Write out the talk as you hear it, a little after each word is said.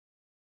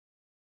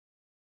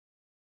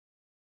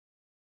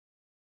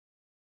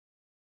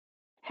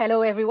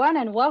Hello, everyone,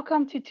 and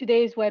welcome to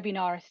today's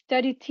webinar,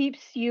 Study Tips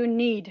You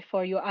Need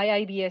for Your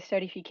IIBA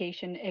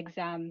Certification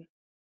Exam.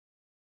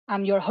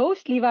 I'm your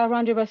host, Liva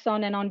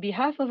Randrabasan, and on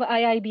behalf of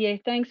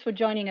IIBA, thanks for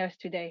joining us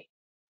today.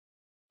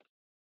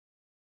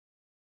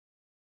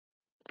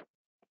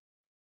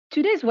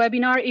 Today's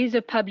webinar is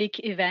a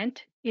public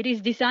event. It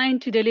is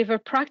designed to deliver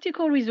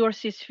practical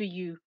resources for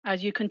you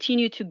as you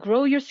continue to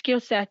grow your skill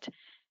set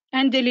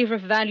and deliver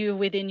value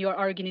within your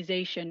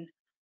organization.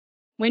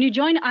 When you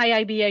join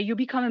IIBA, you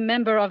become a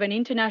member of an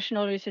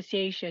international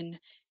association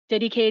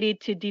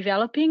dedicated to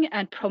developing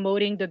and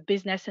promoting the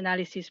business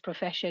analysis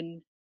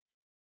profession.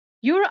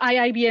 Your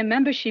IIBA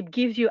membership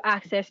gives you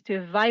access to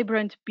a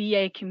vibrant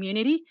BA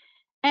community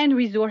and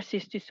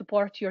resources to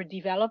support your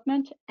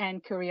development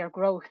and career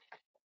growth.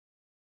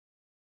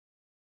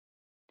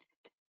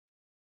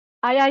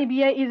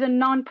 IIBA is a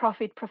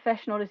non-profit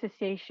professional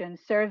association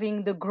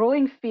serving the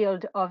growing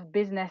field of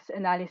business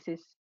analysis.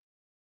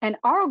 And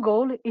our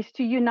goal is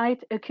to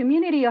unite a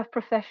community of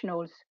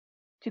professionals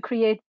to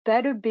create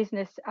better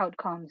business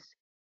outcomes.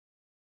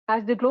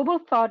 As the global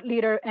thought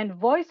leader and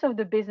voice of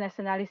the business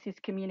analysis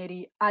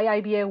community,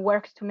 IIBA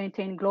works to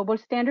maintain global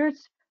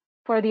standards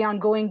for the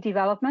ongoing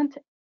development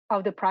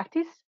of the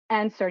practice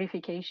and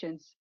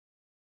certifications.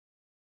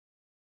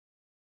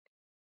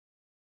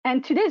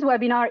 And today's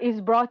webinar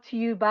is brought to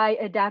you by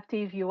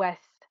Adaptive US.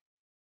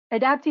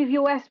 Adaptive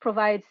US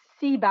provides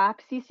CBAP,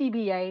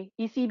 CCBA,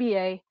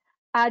 ECBA,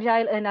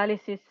 Agile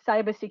Analysis,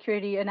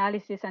 Cybersecurity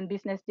Analysis, and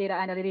Business Data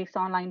Analytics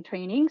online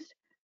trainings,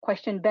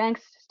 question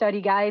banks,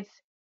 study guides,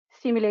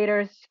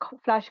 simulators,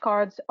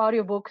 flashcards,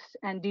 audiobooks,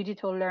 and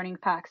digital learning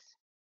packs.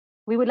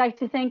 We would like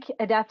to thank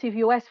Adaptive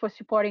US for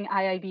supporting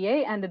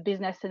IIBA and the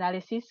business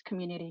analysis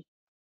community.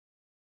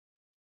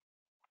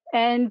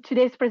 And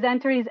today's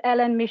presenter is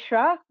Ellen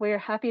Mishra. We're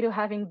happy to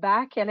have him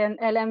back.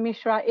 Ellen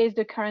Mishra is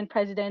the current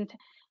president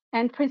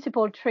and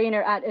principal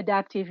trainer at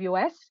Adaptive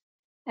US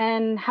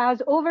and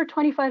has over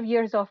 25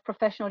 years of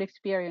professional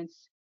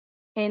experience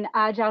in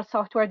agile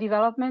software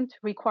development,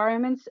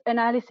 requirements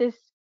analysis,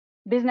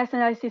 business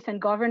analysis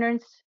and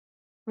governance,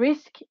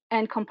 risk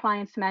and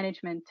compliance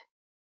management.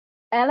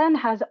 Ellen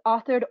has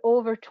authored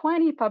over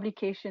 20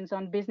 publications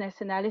on business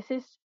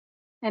analysis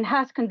and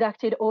has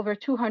conducted over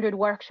 200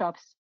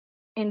 workshops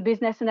in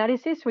business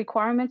analysis,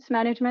 requirements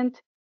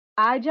management,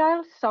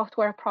 agile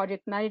software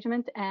project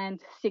management, and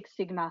Six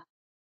Sigma.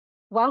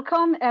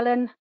 Welcome,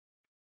 Ellen.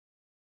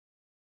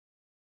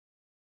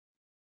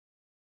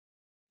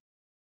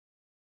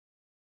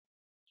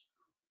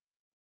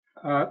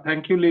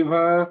 Thank you,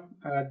 Liva.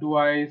 Do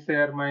I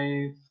share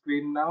my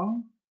screen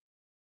now?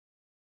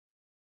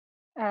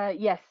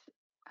 Yes,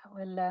 I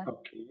will.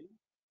 Okay.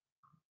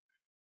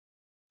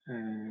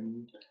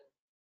 And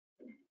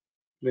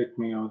let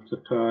me also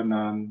turn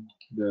on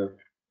the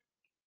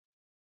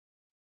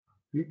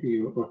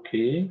video.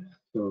 Okay.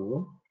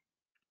 So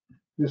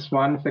just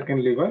 1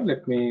 second, Liva.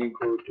 Let me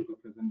go to the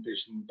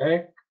presentation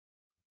deck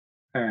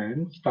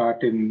and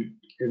start in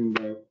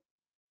the.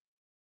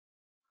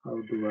 How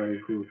do I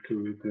go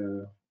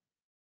to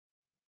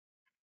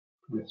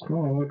this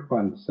mode?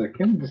 1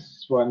 second.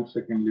 This 1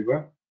 second,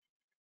 Liva.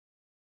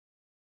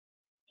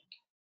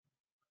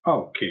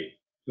 Okay.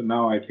 So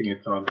now I think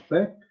it's all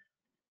set.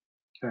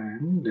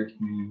 And let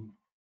me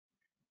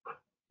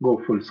go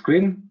full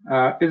screen.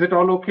 Is it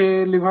all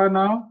okay, Liva,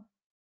 now?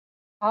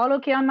 All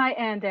okay on my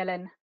end,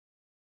 Ellen.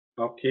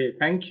 Okay,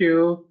 thank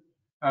you.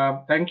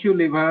 Thank you,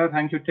 Liva.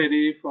 Thank you,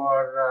 Terry,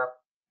 for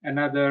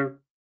another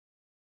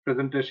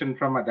presentation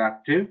from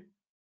Adaptive.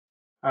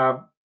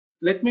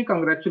 Let me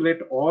congratulate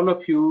all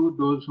of you,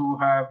 those who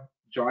have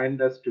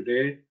joined us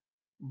today.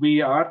 We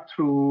are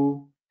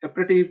through a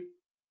pretty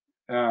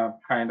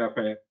kind of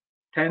a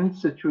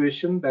tense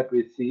situation that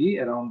we see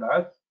around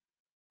us.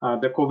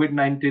 The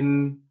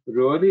COVID-19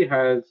 really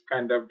has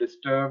kind of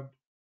disturbed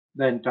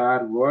the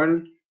entire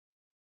world.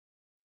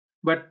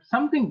 But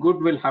something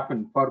good will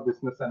happen for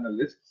business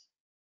analysts,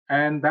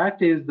 and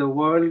that is the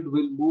world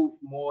will move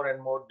more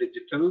and more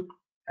digital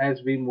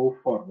as we move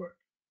forward.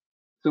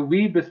 So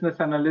we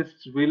business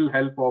analysts will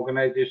help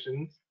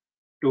organizations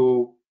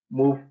to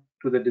move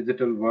to the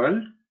digital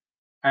world.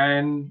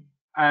 And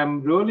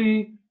I'm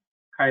really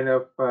kind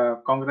of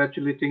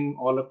congratulating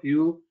all of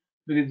you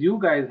because you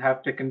guys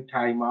have taken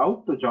time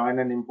out to join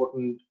an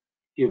important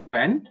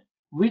event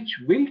which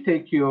will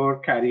take your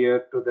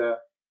career to the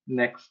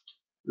next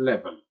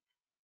level.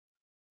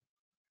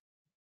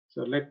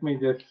 So let me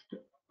just,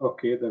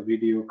 okay, the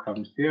video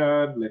comes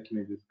here. Let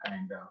me just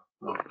kind of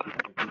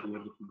keep the video a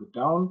little bit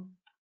down.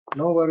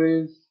 No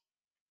worries.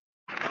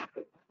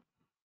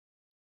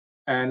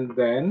 And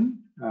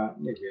then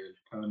maybe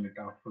I'll turn it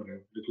off for a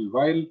little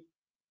while.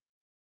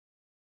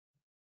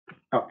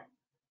 Okay.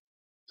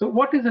 So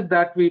what is it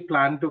that we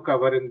plan to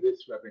cover in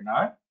this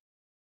webinar?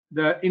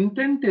 The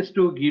intent is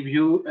to give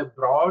you a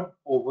broad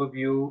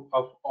overview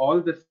of all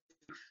the 6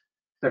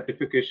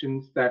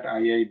 certifications that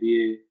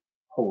IIBA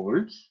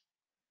holds.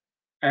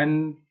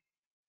 And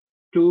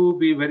to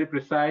be very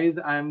precise,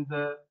 I'm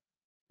the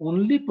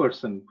only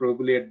person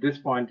probably at this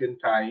point in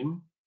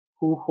time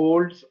who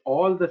holds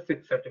all the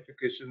 6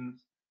 certifications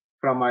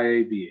from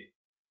IIBA.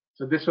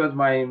 So this was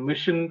my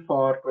mission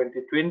for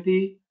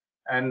 2020,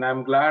 and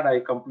I'm glad I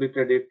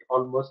completed it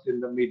almost in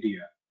the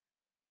mid-year.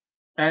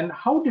 And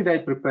how did I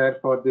prepare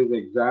for these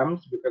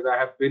exams? Because I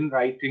have been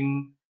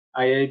writing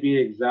IIBA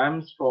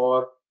exams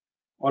for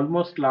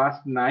almost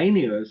last 9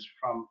 years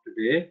from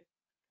today,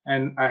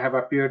 and I have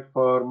appeared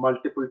for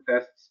multiple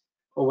tests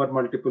over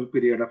multiple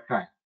period of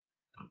time.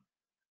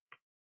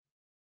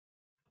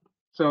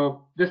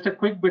 So just a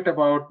quick bit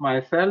about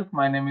myself.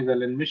 My name is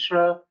Ellen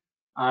Mishra.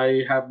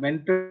 I have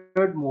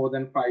mentored more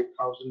than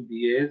 5,000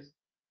 BAs.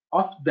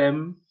 Of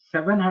them,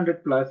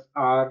 700 plus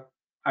are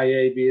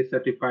IIBA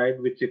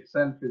certified, which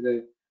itself is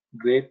a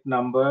great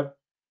number.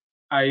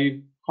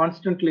 I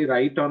constantly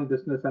write on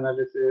business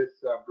analysis,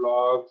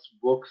 blogs,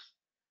 books,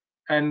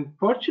 and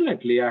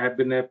fortunately, I have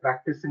been a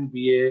practicing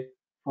BA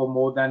for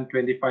more than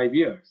 25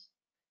 years.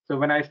 So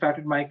when I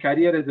started my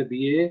career as a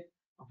BA,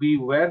 we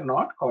were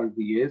not called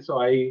BA. So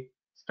I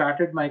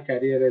started my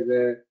career as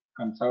a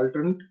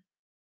consultant.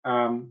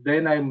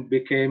 Then I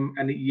became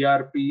an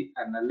ERP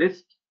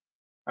analyst.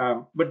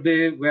 But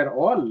they were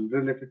all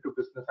related to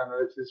business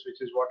analysis,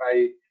 which is what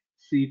I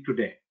see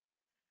today.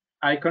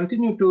 I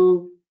continue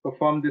to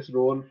perform this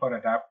role for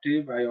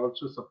Adaptive. I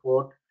also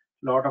support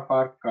a lot of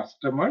our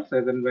customers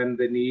as and when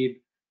they need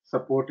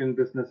support in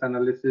business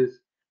analysis,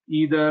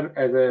 either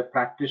as a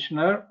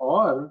practitioner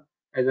or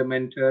as a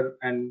mentor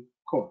and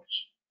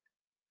coach.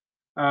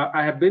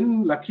 I have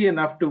been lucky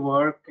enough to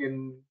work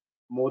in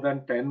more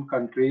than 10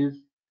 countries.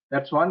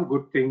 That's one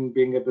good thing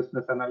being a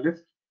business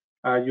analyst.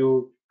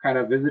 You kind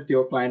of visit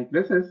your client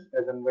places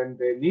as and when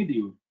they need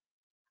you.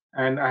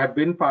 And I have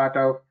been part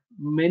of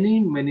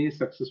many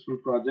successful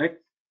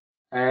projects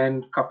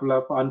and couple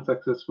of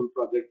unsuccessful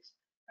projects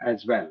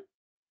as well.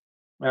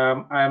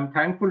 I am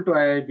thankful to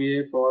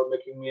IIBA for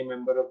making me a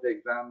member of the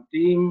exam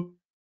team,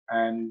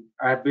 and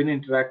I have been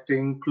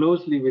interacting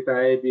closely with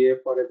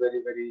IIBA for a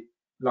very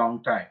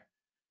long time.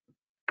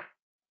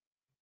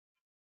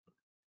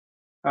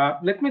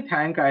 Let me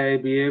thank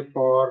IIBA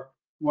for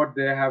what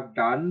they have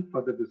done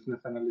for the business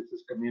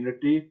analysis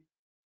community.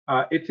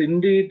 It's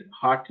indeed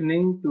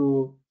heartening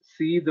to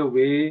see the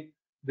way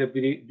the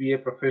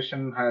BA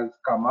profession has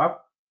come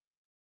up.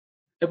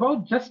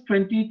 About just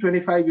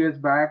 25 years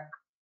back,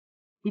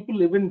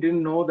 people even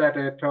didn't know that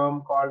a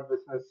term called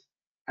business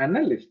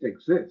analyst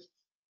exists.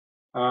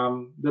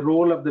 The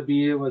role of the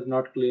BA was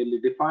not clearly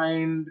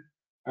defined.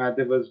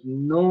 There was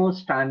no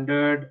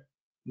standard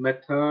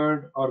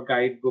method or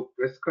guidebook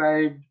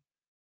prescribed.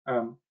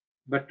 Um,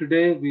 but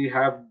today we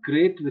have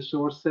great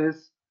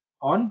resources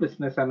on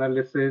business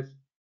analysis,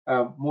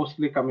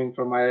 mostly coming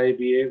from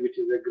IIBA, which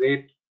is a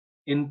great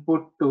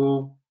input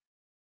to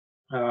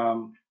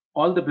um,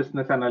 all the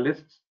business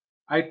analysts.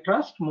 I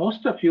trust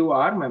most of you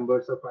are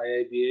members of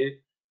IIBA.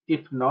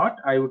 If not,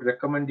 I would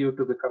recommend you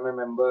to become a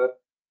member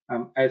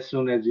as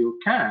soon as you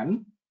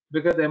can,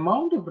 because the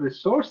amount of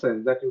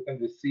resources that you can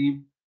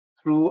receive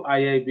through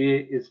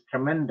IIBA is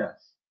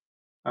tremendous.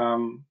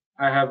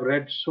 I have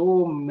read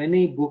so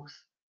many books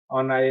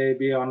on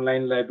IIBA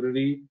online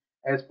library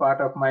as part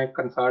of my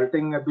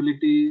consulting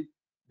ability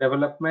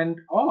development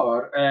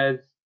or as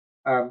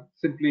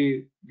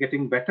simply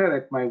getting better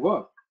at my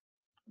work.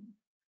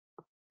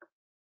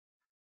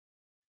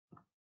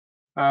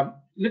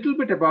 Little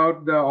bit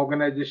about the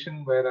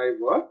organization where I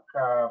work.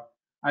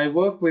 I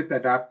work with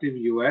Adaptive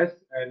US,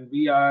 and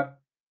we are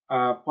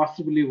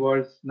possibly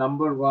world's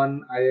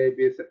 #1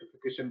 IIBA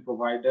certification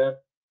provider.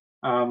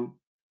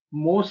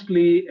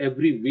 Mostly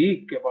every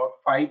week, about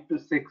 5 to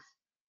 6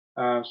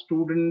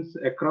 students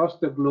across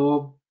the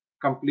globe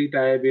complete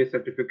IIBA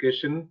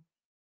certification.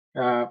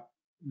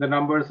 The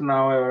numbers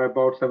now are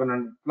about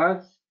 700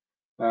 plus.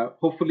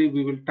 Hopefully,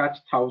 we will touch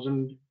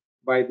 1,000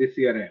 by this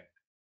year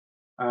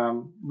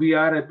end. We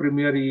are a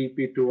premier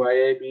EEP to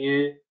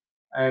IIBA,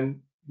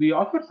 and we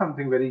offer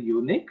something very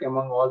unique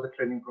among all the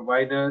training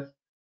providers.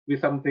 We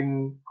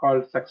something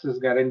called success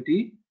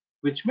guarantee,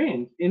 which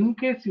means in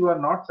case you are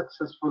not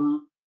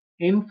successful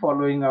in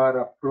following our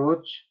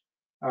approach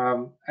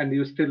and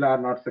you still are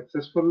not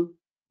successful,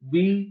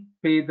 we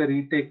pay the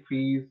retake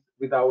fees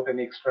without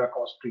any extra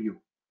cost to you.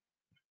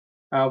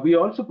 We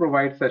also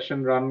provide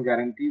session run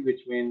guarantee,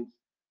 which means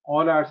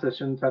all our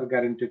sessions are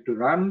guaranteed to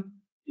run.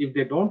 If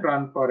they don't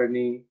run for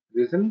any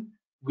reason,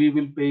 we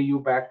will pay you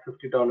back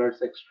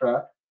 $50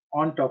 extra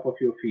on top of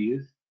your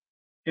fees.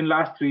 In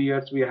last 3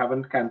 years, we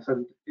haven't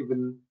canceled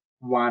even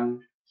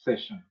one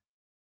session.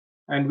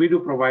 And we do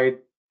provide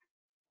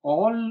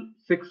all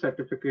 6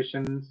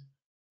 certifications,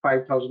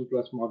 5,000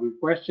 plus model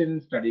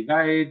questions, study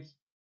guides,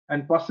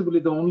 and possibly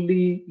the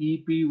only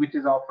EP which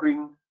is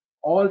offering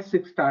all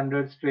 6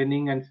 standards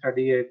training and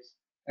study aids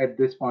at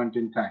this point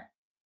in time.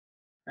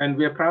 And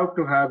we are proud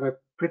to have a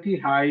pretty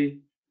high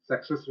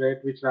success rate,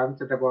 which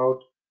runs at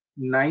about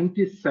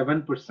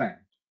 97%,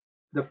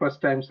 the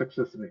first time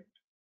success rate.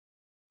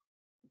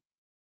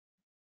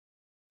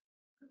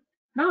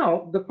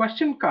 Now, the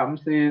question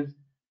comes is,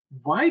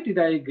 why did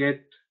I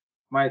get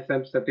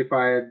myself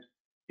certified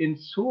in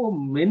so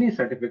many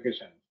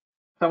certifications?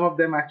 Some of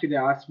them actually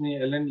asked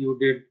me, Ellen, you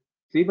did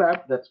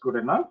CBAP, that's good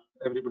enough.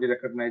 Everybody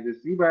recognizes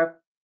CBAP.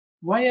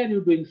 Why are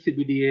you doing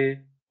CBDA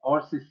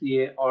or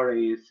CCA or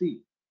AAC?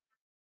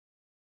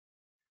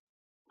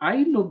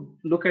 I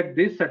look at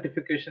these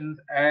certifications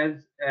as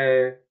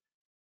a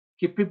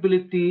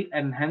capability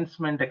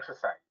enhancement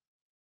exercise.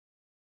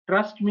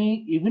 Trust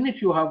me, even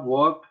if you have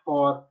worked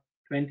for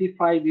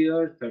 25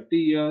 years, 30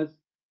 years,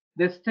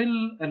 there's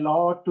still a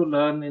lot to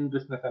learn in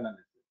business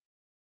analysis.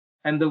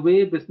 And the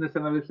way business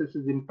analysis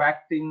is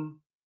impacting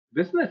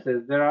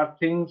businesses, there are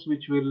things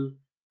which will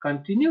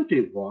continue to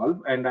evolve.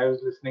 And I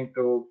was listening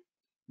to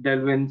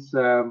Delvin's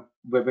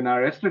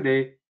webinar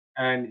yesterday,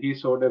 and he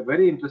showed a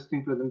very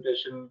interesting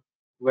presentation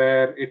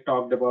where it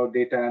talked about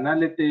data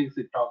analytics,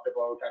 it talked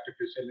about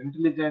artificial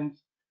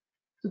intelligence.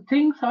 So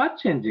things are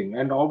changing,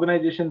 and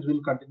organizations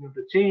will continue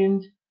to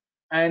change.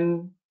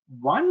 And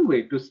one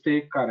way to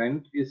stay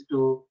current is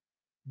to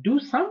do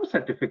some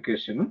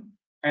certification,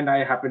 and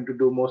I happen to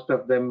do most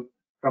of them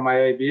from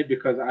IIBA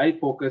because I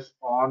focus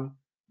on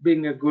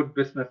being a good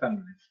business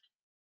analyst.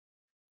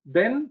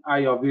 Then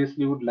I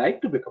obviously would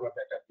like to become a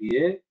better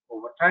BA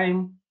over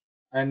time,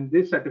 and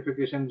these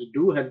certifications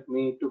do help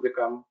me to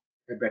become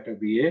a better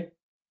BA.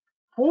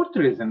 Fourth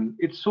reason,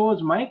 it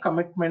shows my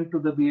commitment to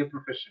the BA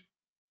profession.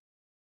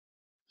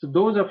 So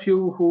those of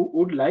you who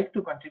would like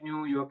to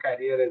continue your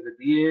career as a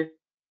BA,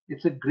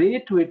 it's a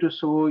great way to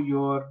show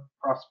your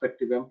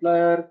prospective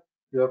employer,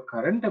 your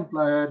current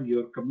employer,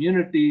 your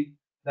community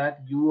that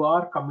you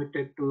are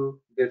committed to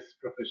this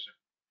profession.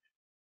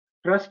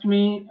 Trust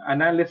me,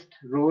 analyst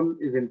role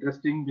is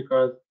interesting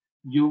because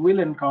you will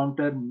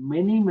encounter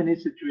many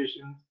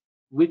situations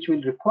which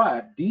will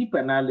require deep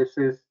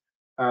analysis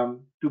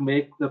to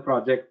make the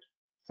project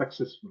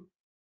successful.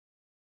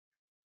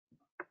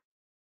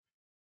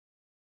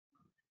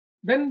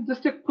 Then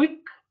just a quick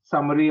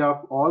summary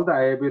of all the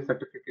IIBA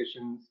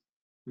certifications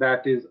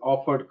that is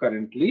offered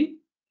currently.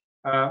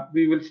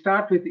 We will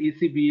start with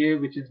ECBA,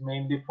 which is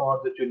mainly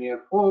for the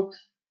junior folks.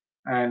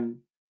 And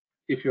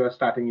if you are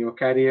starting your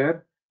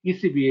career,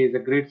 ECBA is a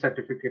great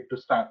certificate to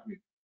start with.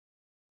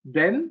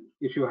 Then,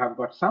 if you have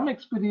got some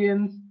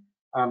experience,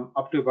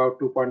 up to about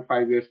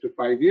 2.5 years to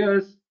 5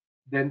 years,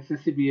 then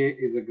CCBA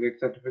is a great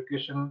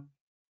certification.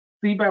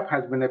 CBAP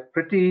has been a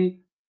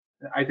pretty,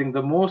 I think,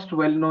 the most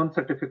well-known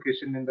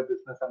certification in the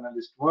business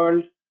analyst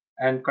world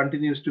and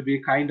continues to be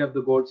kind of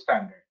the gold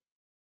standard.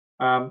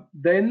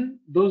 Then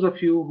those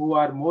of you who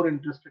are more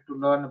interested to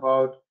learn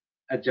about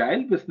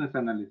agile business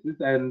analysis,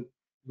 and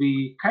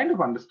we kind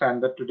of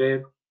understand that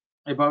today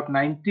about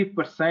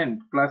 90%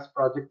 plus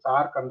projects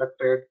are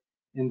conducted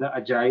in the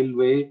agile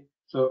way.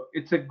 So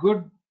it's a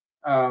good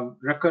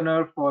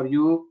reckoner for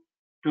you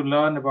to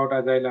learn about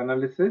agile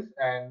analysis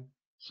and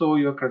show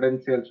your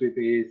credentials with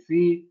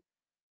AAC.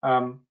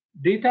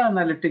 Data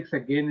analytics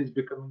again is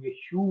becoming a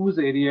huge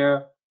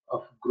area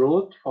of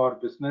growth for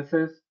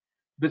businesses.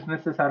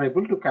 Businesses are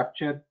able to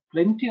capture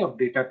plenty of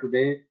data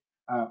today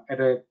at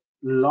a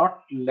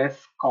lot less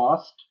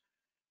cost,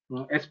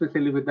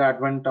 especially with the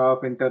advent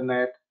of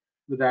internet,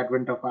 with the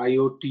advent of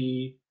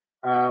IoT,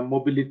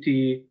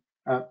 mobility.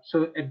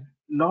 So a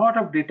lot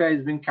of data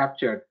is being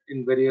captured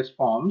in various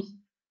forms.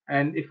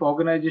 And if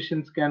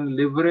organizations can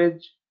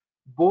leverage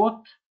both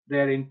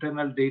their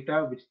internal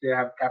data, which they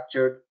have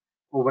captured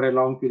over a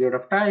long period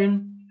of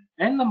time,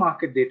 and the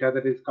market data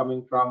that is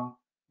coming from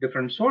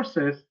different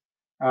sources,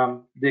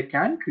 they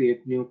can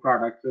create new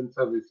products and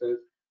services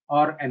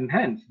or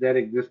enhance their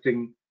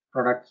existing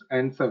products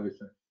and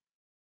services.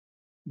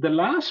 The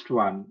last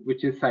one,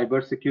 which is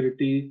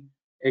cybersecurity,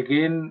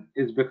 again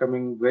is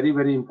becoming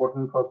very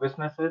important for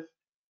businesses.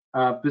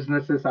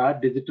 Businesses are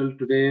digital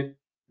today.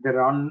 They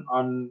run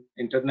on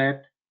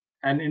internet,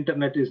 and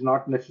internet is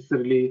not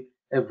necessarily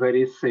a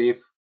very safe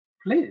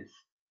place.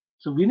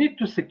 So we need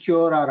to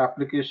secure our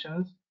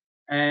applications,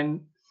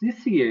 and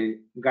CCA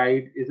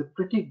guide is a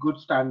pretty good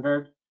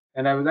standard.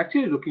 And I was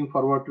actually looking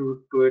forward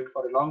to it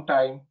for a long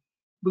time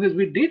because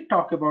we did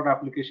talk about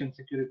application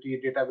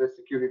security, database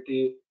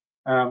security,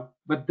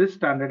 but this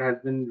standard has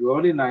been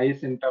really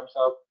nice in terms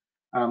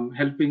of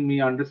helping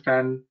me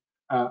understand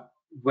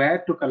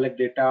where to collect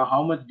data,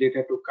 how much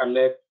data to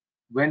collect,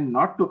 when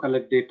not to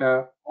collect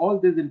data. All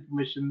this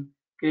information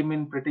came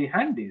in pretty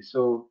handy.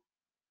 So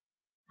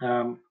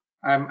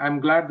I'm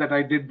glad that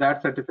I did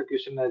that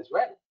certification as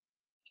well.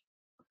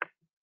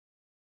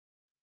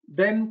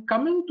 Then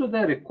coming to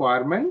the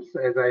requirements,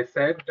 as I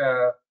said,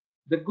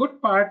 the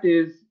good part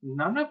is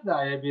none of the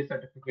IIBA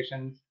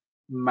certifications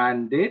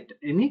mandate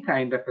any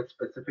kind of a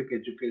specific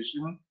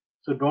education.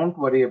 So don't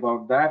worry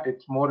about that.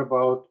 It's more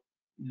about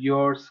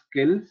your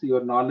skills,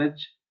 your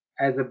knowledge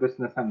as a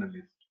business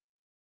analyst.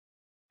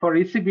 For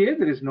ECBA,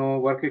 there is no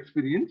work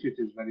experience, which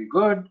is very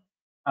good.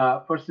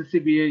 For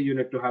CCBA, you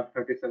need to have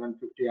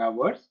 3750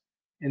 hours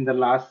in the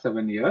last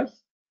 7 years.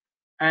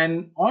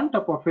 And on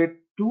top of it,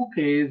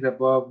 2K is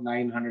above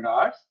 900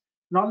 hours.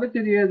 Knowledge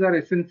areas are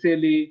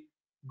essentially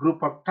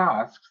group of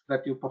tasks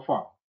that you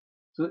perform.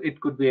 So it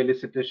could be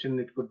elicitation,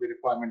 it could be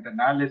requirement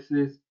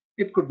analysis,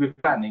 it could be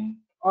planning,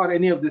 or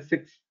any of the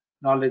 6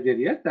 knowledge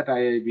areas that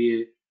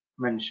IIBA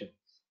mentions,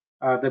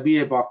 the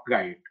BA Bock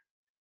guide.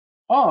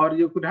 Or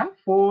you could have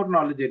 4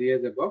 knowledge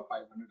areas above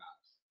 500 hours.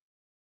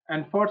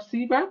 And for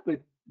CBAP,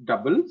 it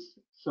doubles.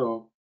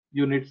 So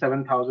you need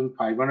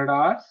 7,500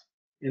 hours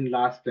in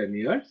last 10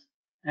 years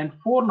and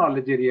 4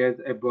 knowledge areas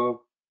above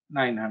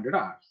 900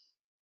 hours.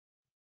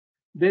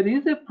 There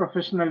is a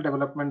professional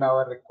development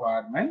hour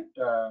requirement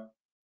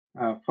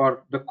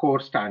for the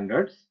core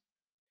standards.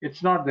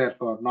 It's not there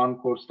for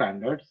non-core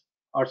standards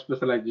or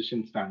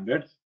specialization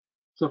standards.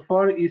 So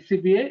for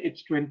ECBA,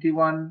 it's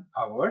 21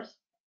 hours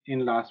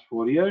in last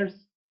 4 years.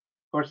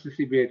 For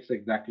CCBA, it's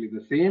exactly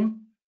the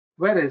same.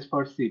 Whereas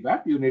for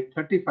CBAP, you need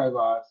 35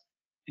 hours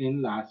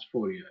in last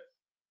 4 years.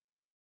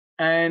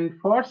 And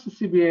for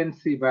CCBA and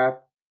CBAP,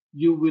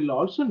 you will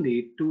also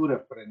need 2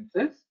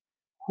 references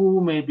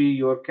who may be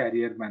your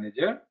career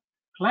manager,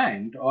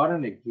 client, or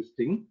an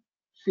existing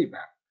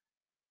CBAP.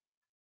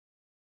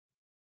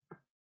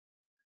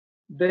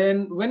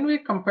 Then when we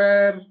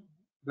compare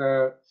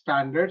the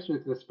standards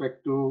with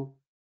respect to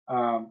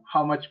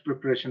how much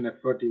preparation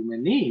effort you may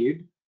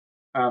need,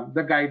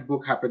 the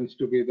guidebook happens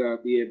to be the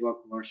BA Book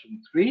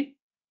version 3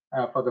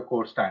 for the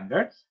core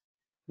standards.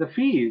 The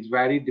fees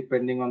vary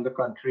depending on the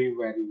country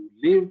where you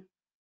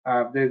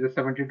live. There's a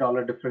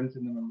 $70 difference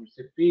in the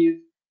membership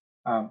fees.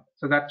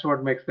 So that's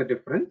what makes the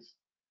difference.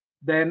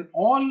 Then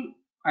all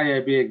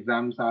IIBA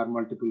exams are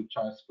multiple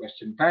choice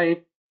question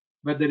type,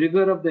 but the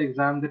rigor of the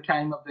exam, the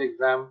time of the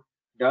exam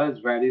does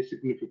vary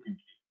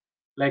significantly.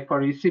 Like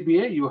for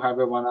ECBA, you have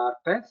a 1-hour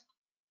test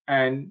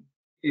and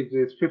it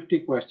is 50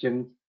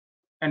 questions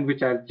and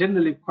which are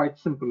generally quite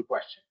simple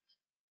questions.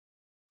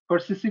 For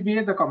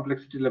CCBA, the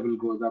complexity level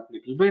goes up a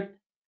little bit.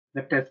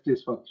 The test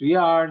is for 3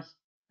 hours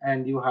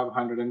and you have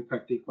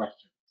 130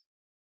 questions.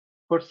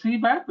 For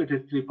CBAP, it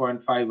is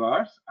 3.5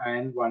 hours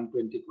and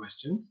 120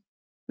 questions.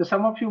 So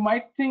some of you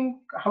might think,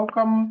 how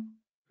come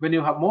when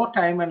you have more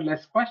time and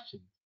less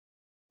questions?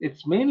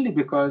 It's mainly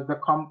because the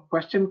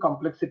question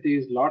complexity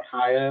is a lot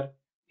higher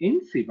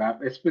in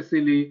CBAP,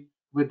 especially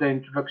with the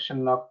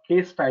introduction of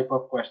case type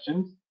of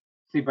questions.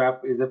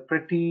 CBAP is a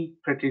pretty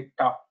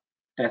tough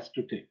test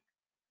to take.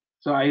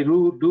 So I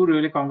do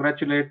really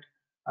congratulate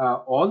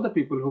all the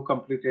people who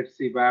completed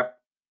CBAP,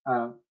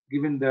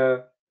 given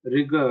the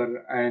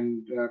rigor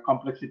and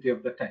complexity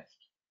of the test.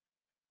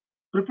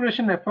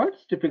 Preparation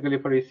efforts, typically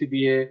for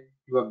ECBA,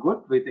 you are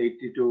good with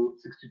 80 to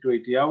 60 to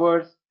 80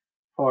 hours.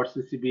 For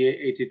CCBA,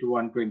 80 to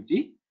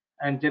 120.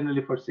 And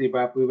generally for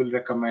CBAP, we will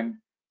recommend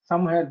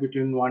somewhere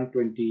between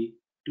 120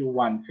 to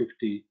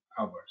 150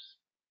 hours.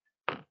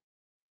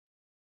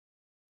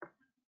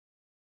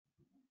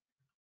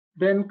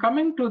 Then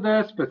coming to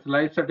the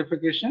specialized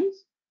certifications,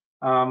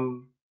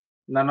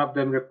 none of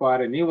them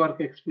require any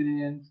work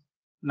experience.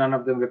 None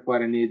of them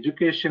require any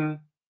education.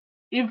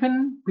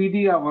 Even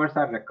PD hours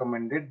are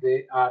recommended.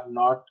 They are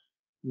not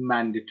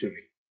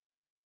mandatory.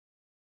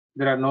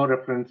 There are no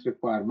reference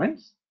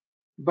requirements,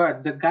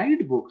 but the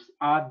guidebooks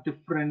are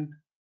different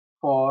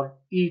for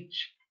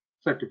each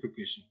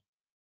certification.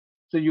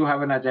 So you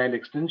have an Agile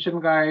Extension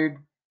Guide.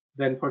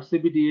 Then for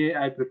CBDA,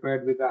 I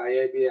prepared with the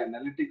IIBA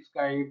Analytics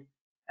Guide.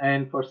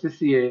 And for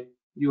CCA,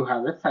 you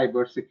have a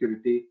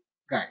Cybersecurity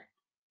Guide.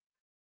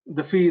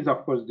 The fees,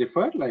 of course,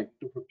 differ, like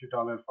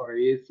 $250 for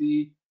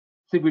AAC,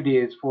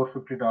 CBDA is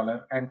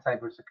 $450, and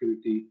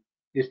cybersecurity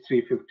is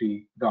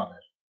 $350.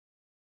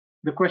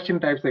 The question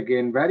types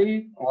again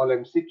vary, all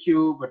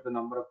MCQ, but the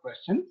number of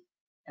questions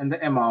and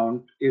the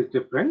amount is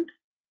different.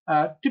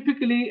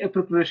 Typically, a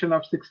preparation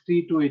of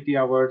 60 to 80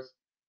 hours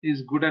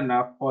is good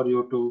enough for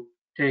you to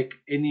take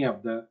any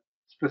of the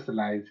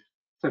specialized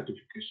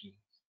certifications.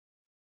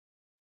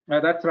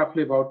 That's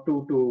roughly about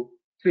 2 to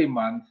 3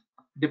 months,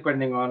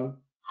 depending on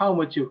how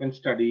much you can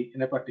study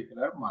in a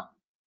particular month.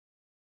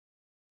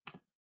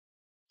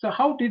 So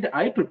how did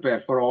I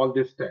prepare for all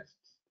these tests?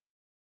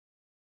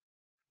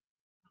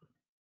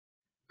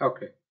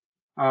 Okay.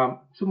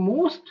 So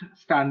most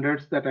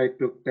standards that I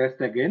took test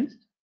against,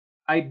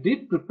 I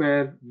did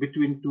prepare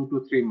between 2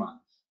 to 3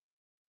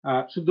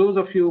 months. So those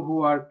of you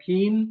who are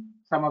keen,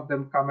 some of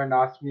them come and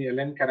ask me,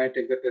 Ellen, can I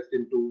take the test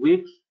in 2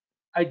 weeks?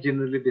 I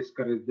generally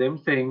discourage them,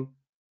 saying,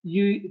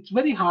 it's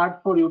very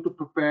hard for you to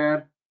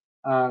prepare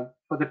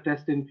for the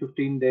test in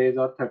 15 days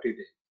or 30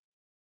 days.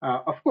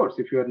 Of course,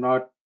 if you're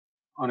not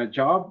on a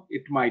job,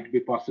 it might be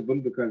possible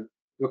because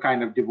you're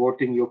kind of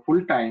devoting your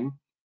full time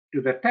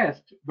to the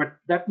test, but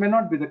that may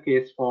not be the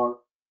case for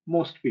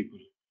most people.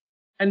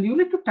 And you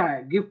need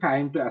to give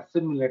time to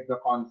assimilate the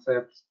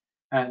concepts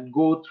and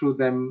go through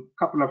them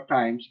a couple of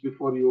times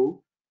before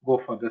you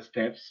go for the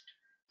test.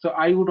 So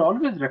I would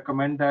always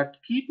recommend that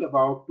keep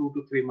about 2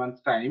 to 3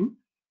 months time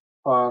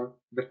for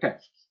the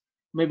tests.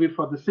 Maybe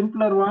for the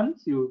simpler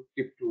ones, you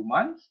keep 2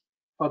 months.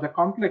 For the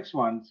complex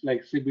ones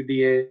like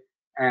CBDA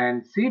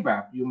and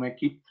CBAP, you may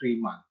keep 3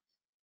 months.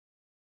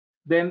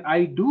 Then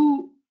I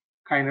do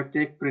kind of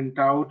take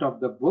printout of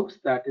the books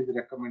that is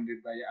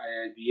recommended by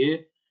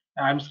IIBA.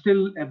 I'm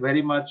still a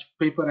very much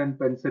paper and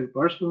pencil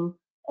person,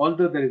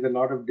 although there is a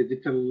lot of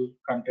digital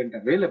content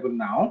available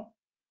now.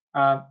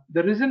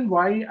 The reason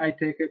why I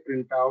take a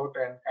printout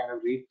and kind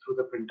of read through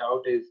the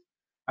printout is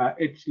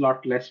it's a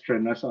lot less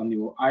strenuous on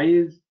your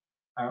eyes.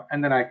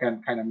 And then I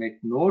can kind of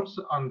make notes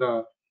on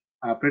the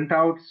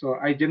printout. So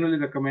I generally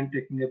recommend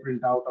taking a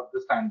printout of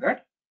the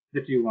standard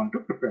that you want to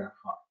prepare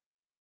for.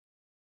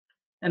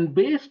 And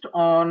based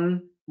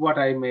on what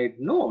I made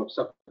notes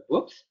of the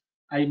books,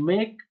 I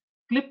make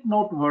clip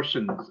note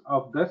versions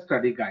of the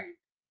study guide.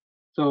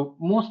 So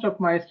most of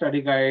my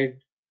study guide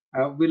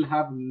will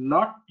have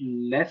lot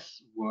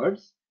less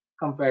words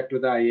compared to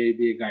the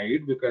IIBA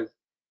guide, because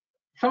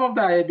some of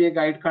the IIBA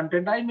guide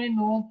content I may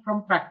know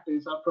from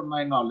practice or from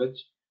my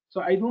knowledge.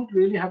 So I don't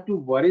really have to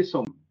worry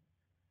so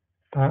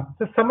much.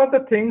 So some of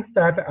the things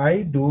that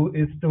I do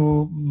is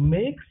to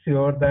make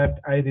sure that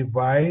I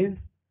revise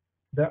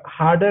the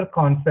harder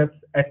concepts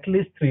at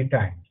least 3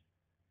 times.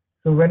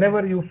 So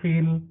whenever you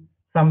feel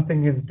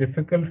something is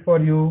difficult for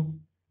you,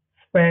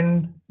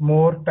 spend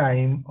more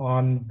time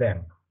on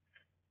them.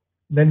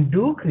 Then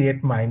do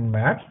create mind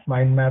maps.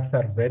 Mind maps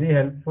are very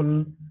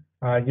helpful.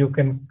 You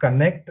can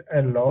connect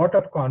a lot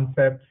of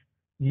concepts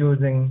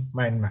using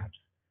mind maps.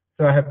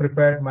 So I have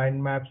prepared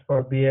mind maps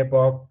for BA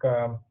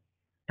BOC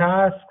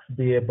tasks,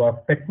 BA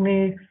BOC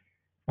techniques,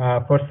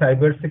 for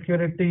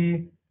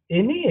cybersecurity,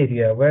 any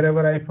area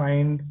wherever I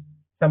find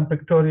some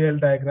pictorial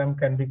diagram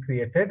can be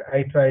created,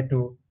 I try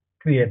to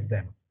create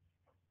them.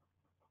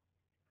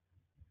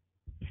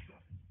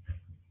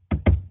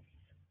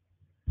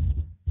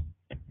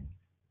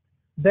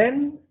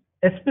 Then,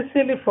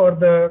 especially for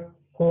the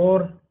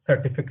core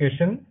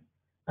certification,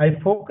 I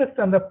focused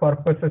on the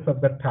purposes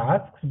of the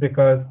tasks,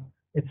 because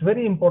it's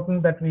very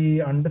important that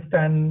we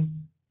understand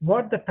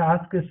what the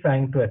task is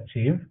trying to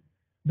achieve.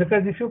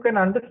 Because if you can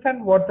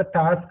understand what the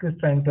task is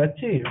trying to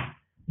achieve,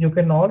 you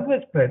can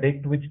always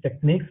predict which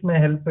techniques may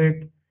help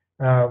it,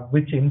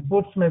 which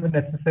inputs may be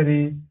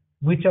necessary,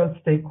 which all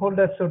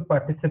stakeholders should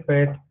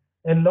participate.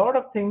 A lot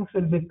of things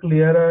will be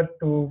clearer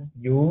to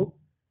you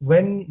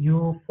when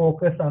you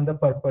focus on the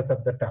purpose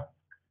of the task.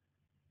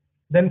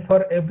 Then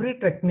for every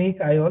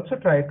technique, I also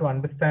try to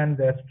understand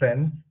their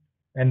strengths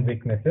and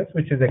weaknesses,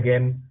 which is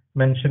again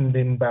mentioned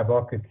in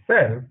BABOK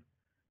itself,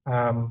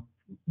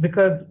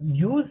 because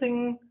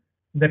using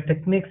the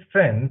technique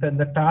strength and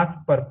the task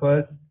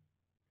purpose,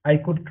 I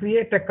could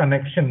create a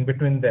connection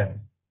between them,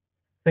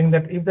 saying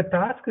that if the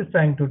task is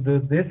trying to do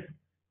this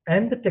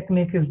and the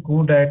technique is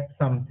good at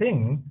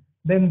something,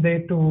 then they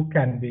two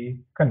can be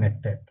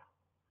connected.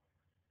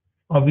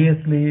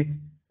 Obviously,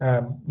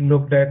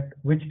 looked at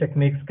which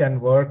techniques can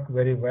work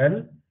very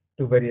well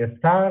to various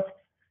tasks.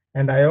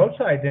 And I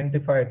also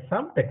identified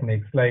some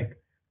techniques like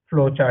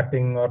flow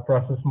charting or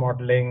process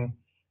modeling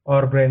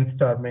or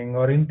brainstorming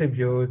or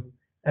interviews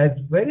as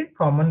very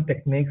common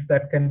techniques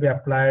that can be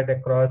applied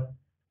across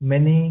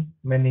many,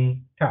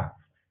 many tasks.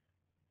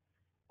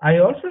 I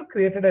also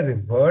created a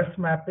reverse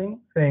mapping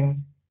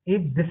saying,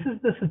 if this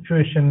is the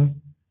situation,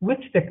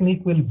 which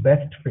technique will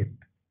best fit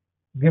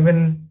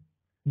given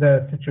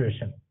the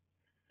situation?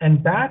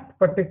 And that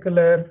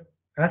particular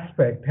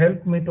aspect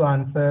helped me to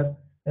answer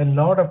a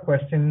lot of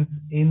questions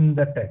in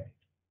the test.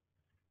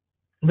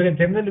 Because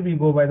generally we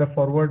go by the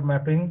forward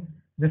mapping.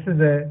 This is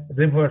a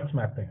reverse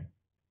mapping.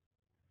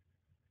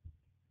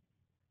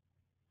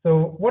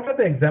 So what are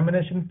the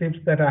examination tips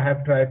that I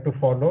have tried to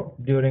follow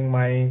during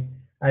my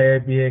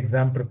IIBA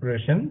exam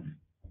preparations?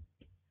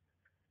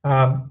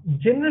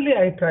 Generally,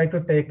 I try to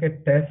take a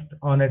test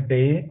on a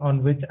day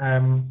on which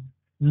I'm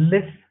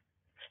less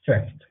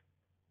stressed.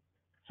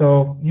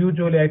 So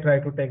usually I try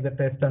to take the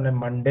test on a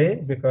Monday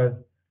because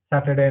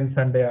Saturday and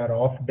Sunday are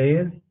off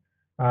days,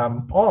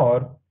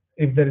 or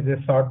if there is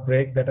a short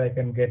break that I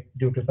can get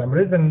due to some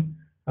reason,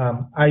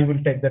 I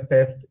will take the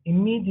test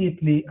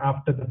immediately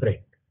after the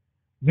break,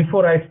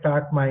 before I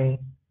start my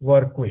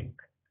work week.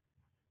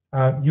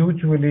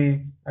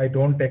 Usually I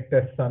don't take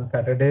tests on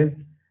Saturdays.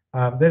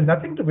 There's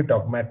nothing to be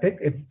dogmatic.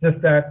 It's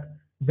just that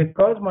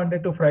because Monday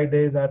to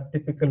Fridays are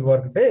typical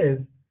work days,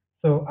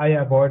 so I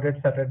avoided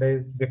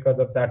Saturdays because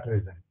of that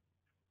reason.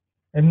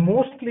 And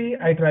mostly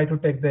I try to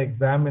take the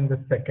exam in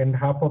the second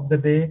half of the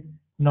day,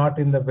 not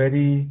in the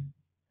very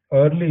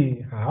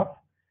early half,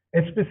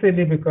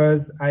 especially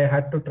because I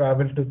had to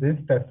travel to this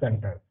test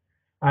center.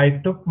 I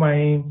took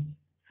my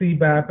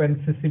CBAP and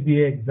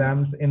CCBA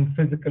exams in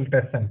physical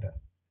test center.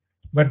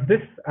 But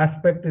this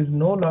aspect is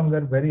no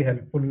longer very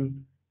helpful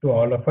to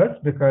all of us,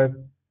 because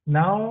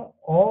now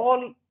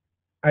all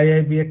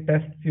IIBA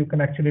tests you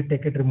can actually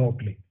take it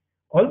remotely.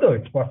 Although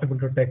it's possible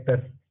to take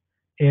tests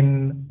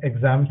in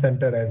exam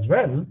center as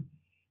well,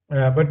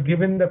 but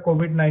given the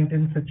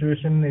COVID-19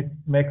 situation, it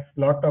makes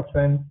a lot of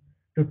sense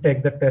to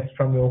take the test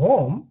from your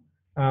home,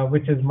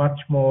 which is much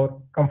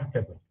more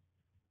comfortable.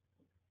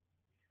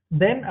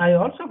 Then I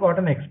also got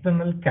an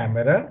external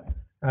camera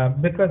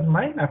because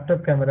my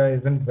laptop camera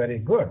isn't very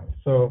good.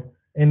 So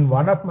in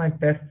one of my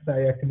tests,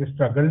 I actually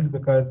struggled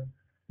because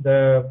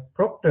the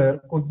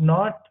proctor could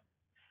not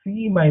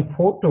see my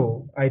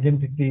photo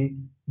identity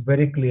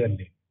very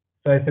clearly.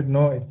 So I said,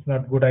 no, it's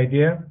not a good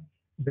idea.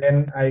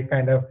 Then I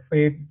kind of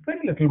paid very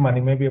little money,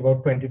 maybe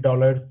about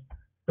 $20,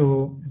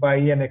 to buy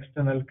an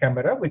external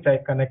camera, which I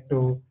connect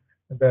to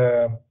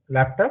the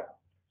laptop.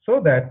 so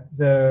that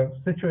the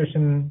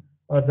situation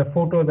or the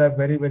photos are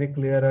very, very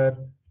clearer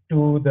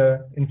to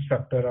the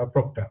instructor or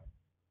proctor.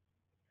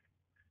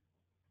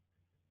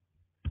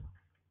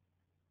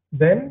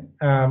 Then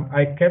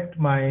I kept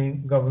my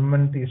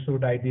government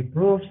issued ID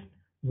proofs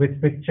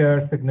with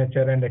picture,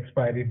 signature, and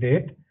expiry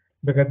date,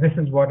 because this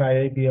is what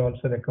IIBA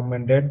also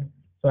recommended.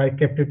 So I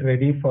kept it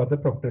ready for the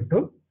proctor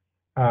to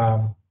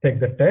take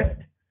the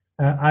test.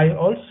 I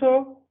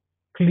also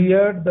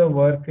cleared the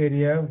work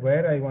area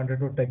where I wanted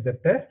to take the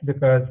test,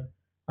 because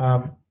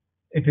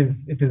it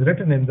is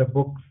written in the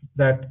books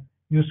that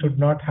you should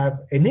not have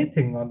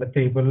anything on the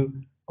table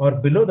or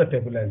below the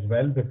table as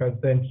well, because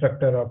the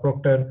instructor or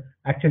proctor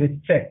actually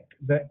checked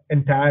the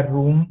entire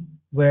room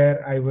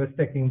where I was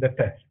taking the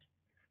test.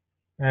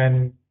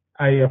 And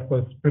I, of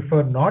course,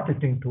 prefer not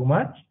eating too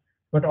much,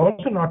 but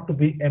also not to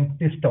be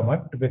empty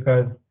stomached,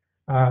 because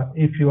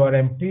if you are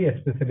empty,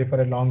 especially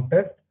for a long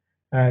test,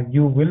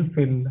 you will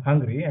feel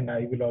hungry, and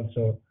I will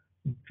also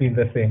feel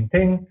the same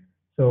thing.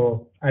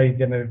 So I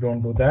generally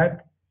don't do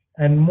that.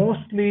 And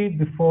mostly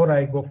before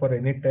I go for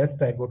any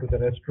test, I go to the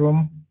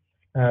restroom,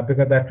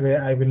 because that way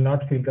I will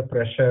not feel the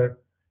pressure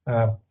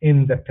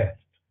in the test.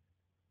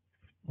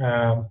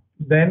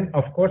 Then,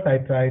 of course, I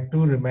try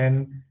to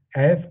remain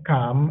as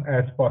calm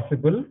as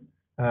possible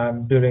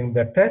during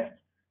the test.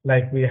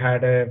 Like we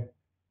had a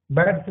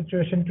bad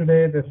situation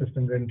today, the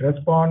system didn't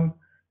respond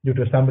due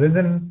to some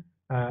reason.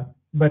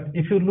 But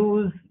if you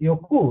lose your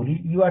cool,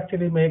 you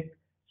actually make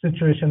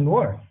situation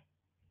worse.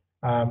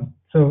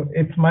 So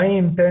it's my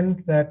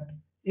intent that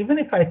even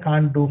if I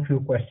can't do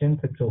few questions,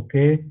 it's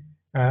okay.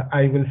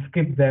 I will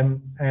skip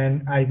them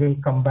and I will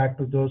come back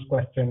to those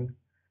questions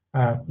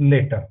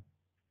later.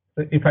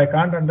 So if I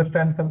can't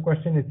understand some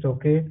question, it's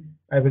okay.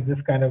 I will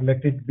just kind of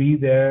let it be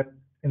there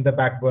in the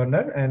back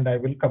burner, and I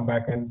will come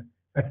back and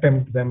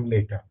attempt them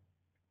later.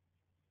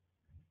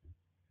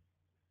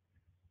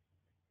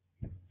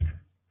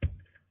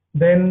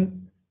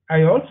 Then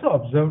I also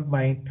observed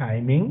my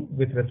timing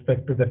with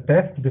respect to the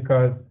test,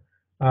 because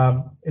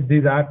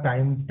these are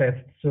timed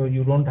tests, so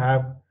you don't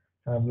have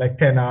like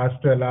 10 hours,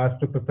 12 hours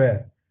to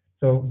prepare.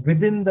 So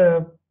within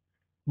the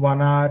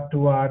 1 hour,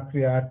 2 hour,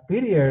 3 hour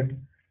period,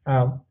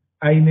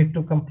 I need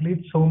to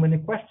complete so many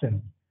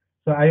questions.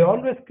 So I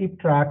always keep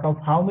track of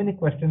how many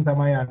questions am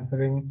I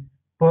answering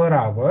per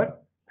hour,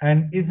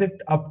 and is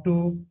it up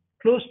to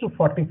close to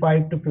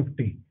 45 to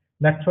 50.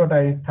 That's what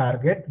I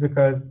target,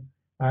 because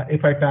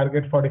if I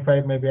target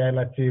 45, maybe I'll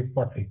achieve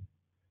 40.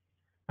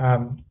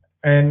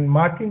 And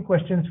marking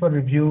questions for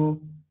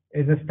review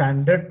is a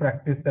standard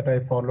practice that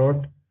I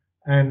followed,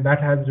 and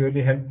that has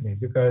really helped me,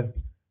 because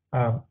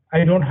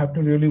I don't have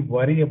to really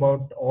worry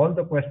about all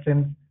the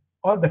questions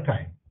all the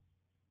time.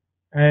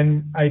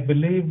 And I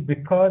believe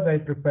because I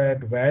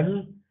prepared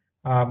well,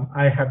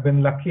 I have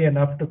been lucky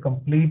enough to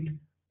complete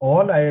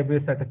all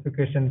IIBA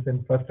certifications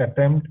in first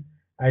attempt.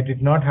 I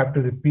did not have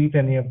to repeat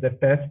any of the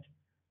tests,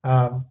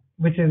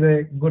 which is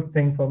a good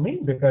thing for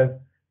me, because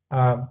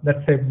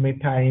that saved me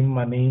time,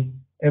 money,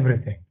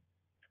 everything.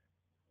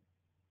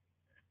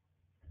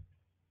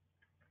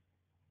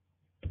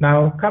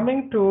 Now,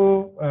 coming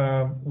to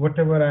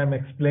whatever I'm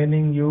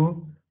explaining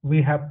you,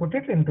 we have put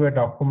it into a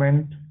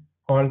document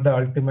called the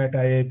Ultimate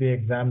IIBA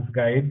Exams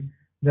Guide.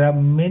 There are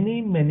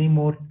many, many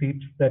more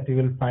tips that you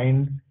will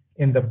find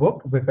in the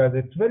book, because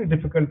it's very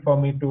difficult for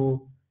me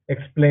to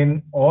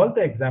explain all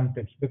the exam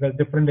tips, because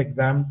different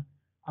exams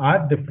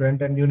are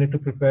different and you need to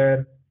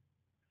prepare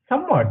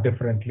somewhat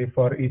differently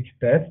for each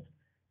test.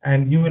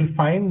 And you will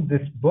find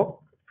this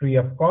book free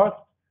of cost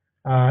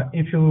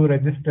if you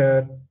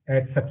register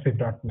at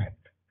succeed.net.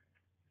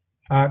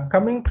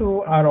 Coming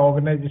to our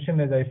organization,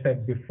 as I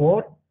said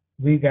before,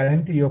 we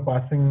guarantee you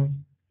passing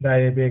the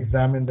IIBA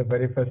exam in the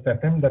very first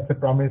attempt. That's a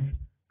promise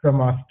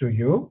from us to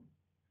you.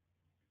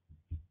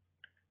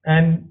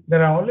 And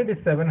there are already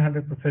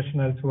 700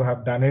 professionals who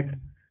have done it,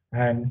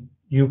 and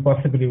you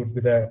possibly would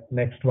be the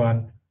next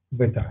one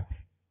with us.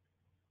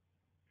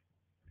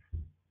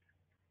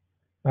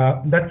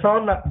 That's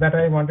all that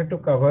I wanted to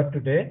cover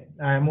today.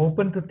 I am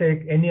open to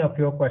take any of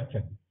your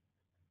questions.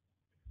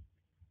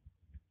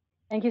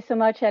 Thank you so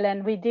much,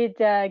 Ellen. We did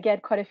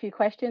get quite a few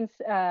questions,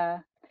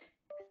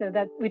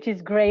 which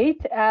is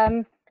great.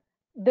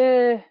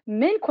 The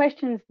main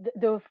questions,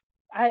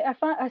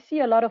 I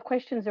see a lot of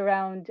questions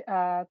around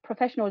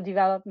professional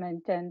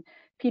development and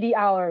PD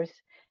hours.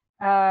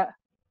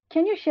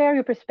 Can you share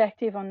your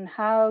perspective on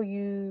how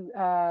you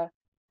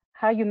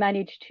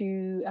manage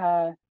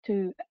to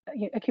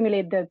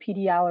accumulate the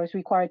PD hours,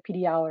 required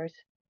PD hours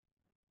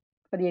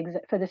for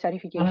the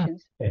certifications?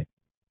 Okay.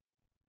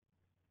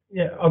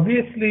 Yeah,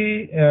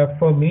 obviously,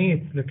 for me,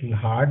 it's a little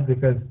hard,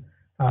 because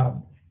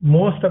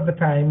most of the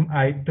time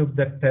I took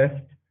the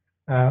test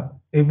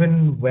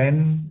even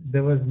when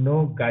there was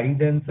no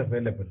guidance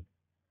available.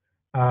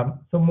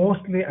 So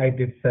mostly I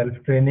did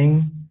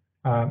self-training.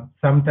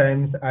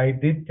 Sometimes I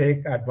did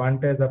take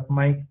advantage of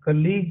my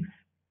colleagues'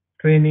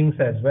 trainings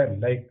as well.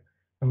 Like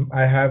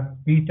I have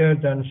Peter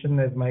Johnson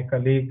as my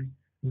colleague,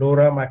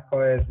 Laura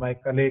McCoy as my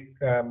colleague,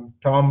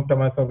 Tom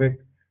Tomasovic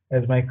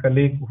as my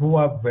colleague who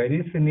are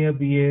very senior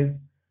BAs.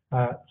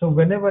 So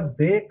whenever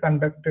they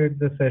conducted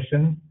the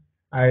sessions,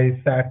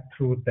 I sat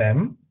through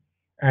them,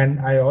 and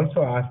I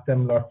also asked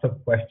them lots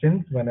of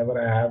questions whenever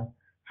I have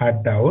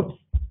had doubts.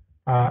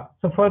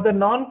 So for the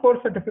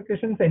non-core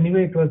certifications,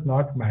 anyway, it was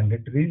not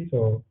mandatory,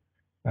 so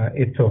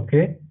it's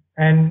okay.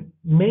 And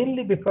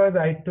mainly because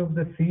I took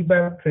the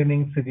CBAP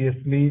training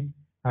seriously,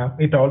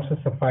 it also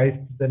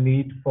sufficed the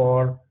need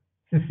for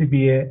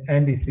CCBA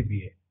and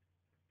ECBA.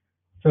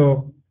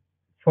 So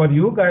for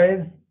you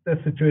guys, the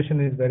situation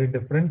is very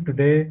different.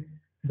 Today,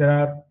 there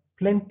are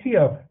plenty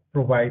of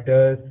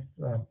providers,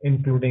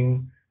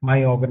 including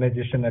my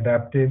organization,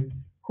 Adaptive,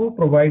 who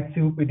provide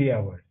COPD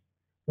hours.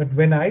 But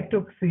when I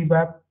took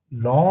CBAP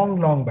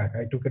long back,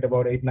 I took it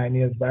about 8-9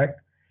 years back.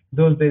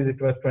 Those days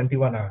it was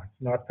 21 hours,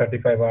 not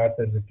 35 hours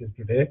as it is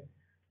today.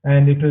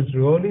 And it was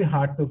really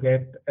hard to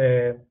get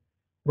a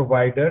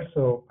provider.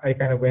 So I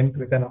kind of went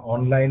with an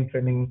online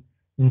training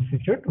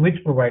institute,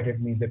 which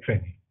provided me the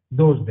training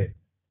those days.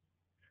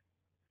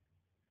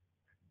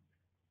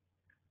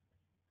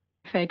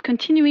 Perfect.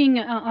 Continuing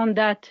on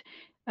that,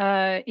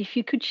 if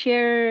you could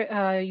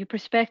share your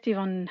perspective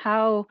on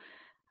how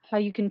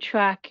you can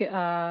track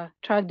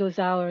those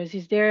hours.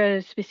 Is there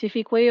a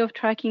specific way of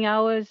tracking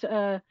hours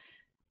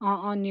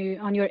on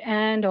your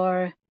end,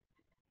 or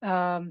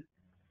are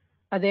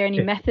there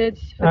any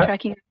methods for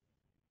tracking?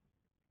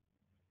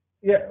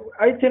 Yeah,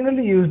 I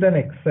generally use an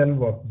Excel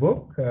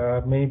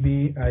workbook.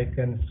 Maybe I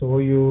can show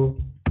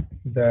you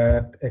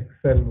that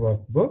Excel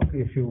workbook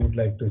if you would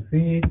like to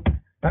see.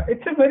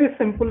 It's a very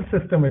simple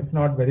system. It's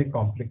not very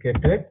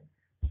complicated.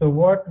 So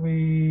what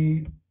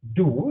we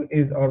do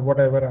is, or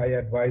whatever I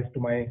advise to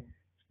my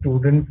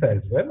students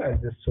as well, I'll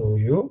just show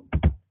you.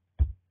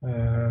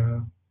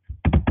 There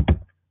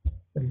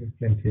is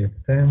plenty of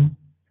them.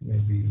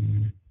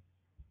 Maybe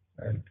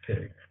I'll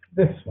take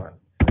this one,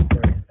 for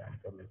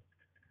example.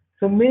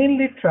 So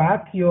mainly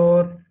track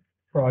your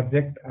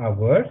project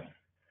hours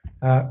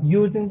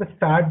using the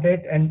start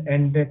date and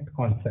end date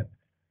concept.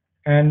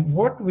 And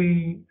what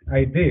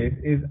I did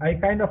is I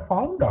kind of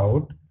found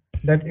out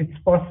that it's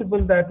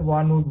possible that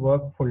one would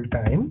work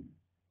full-time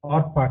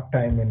or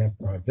part-time in a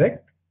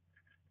project.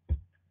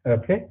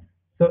 Okay.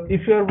 So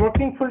if you're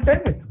working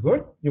full-time, it's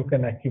good. You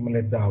can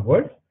accumulate the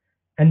hours.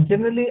 And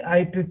generally,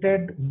 I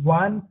treated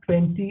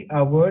 120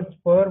 hours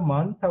per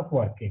month of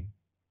working.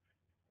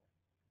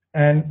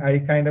 And I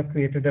kind of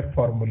created a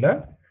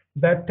formula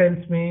that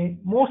tells me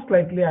most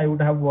likely I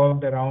would have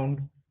worked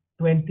around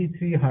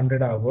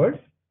 2,300 hours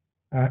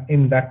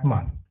in that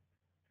month.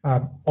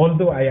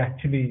 Although I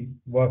actually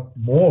work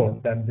more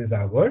than these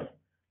hours,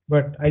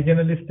 but I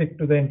generally stick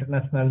to the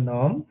international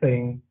norm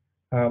saying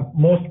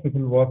most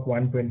people work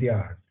 120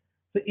 hours.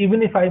 So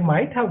even if I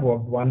might have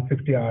worked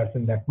 150 hours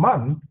in that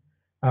month,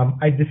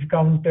 I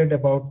discounted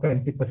about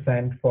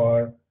 20%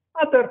 for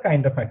other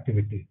kind of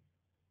activities.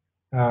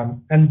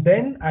 And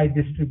then I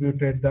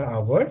distributed the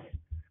hours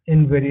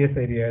in various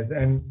areas.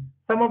 And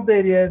some of the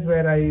areas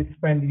where I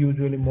spend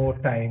usually more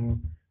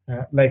time,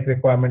 like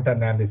requirement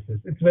analysis,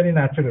 it's very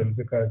natural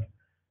because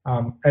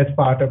as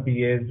part of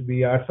BAs,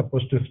 we are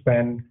supposed to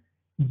spend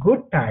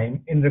good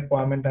time in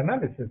requirement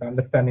analysis,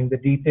 understanding the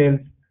details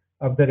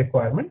of the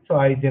requirement. So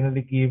I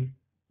generally give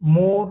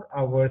more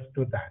hours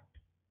to that.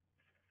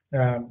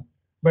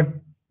 But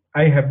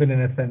I have been,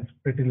 in a sense,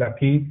 pretty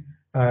lucky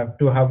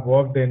to have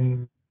worked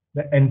in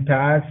the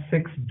entire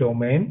 6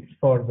 domains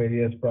for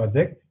various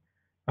projects.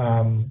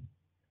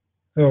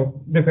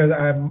 So because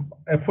I'm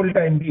a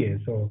full-time BA,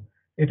 so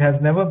it has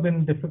never been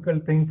a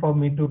difficult thing for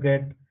me to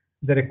get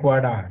the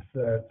required hours.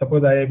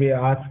 Suppose IIBA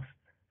asks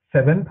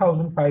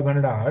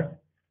 7,500 hours,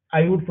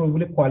 I would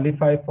probably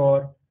qualify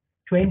for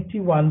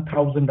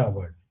 21,000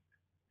 hours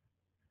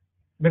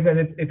because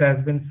it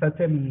has been such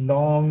a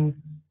long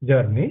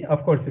journey.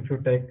 Of course, if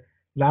you take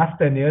last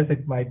 10 years,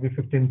 it might be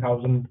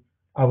 15,000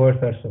 hours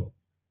or so.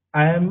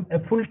 I am a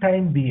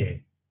full-time BA.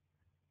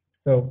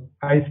 So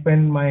I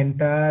spend my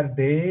entire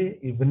day,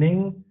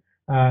 evening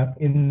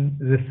in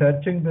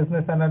researching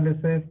business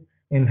analysis,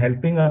 in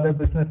helping other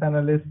business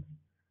analysts.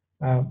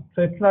 So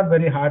it's not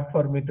very hard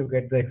for me to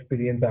get the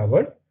experience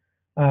hours.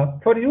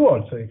 For you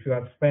also, if you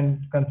have spent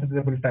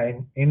considerable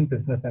time in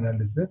business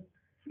analysis,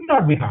 it will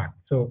not be hard.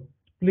 So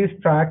please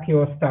track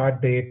your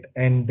start date,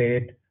 end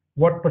date,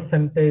 what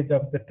percentage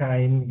of the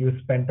time you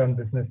spent on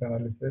business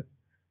analysis.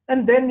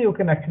 And then you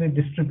can actually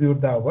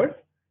distribute the hours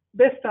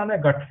based on a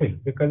gut feel,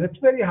 because it's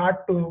very hard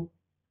to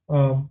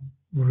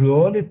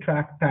really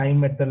track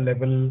time at the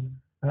level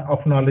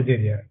of knowledge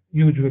area.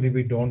 Usually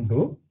we don't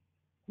do,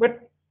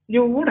 but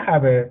you would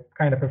have a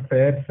kind of a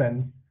fair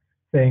sense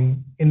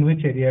saying in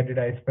which area did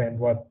I spend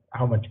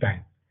how much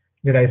time.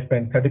 Did I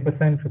spend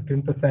 30%,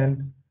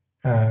 15%,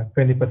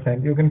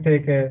 20%? You can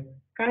take a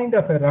kind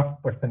of a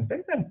rough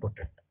percentage and put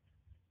it.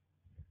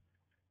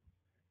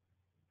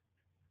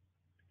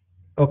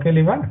 Okay,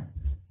 Liva?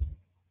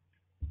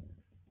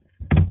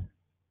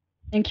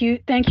 Thank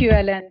you,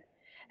 Alan.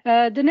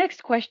 The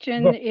next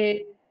question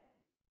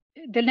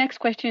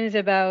is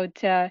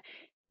about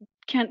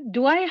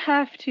do I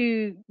have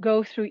to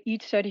go through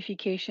each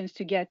certifications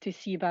to get to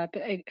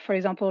CBAP? For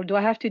example, do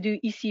I have to do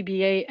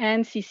ECBA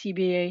and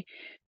CCBA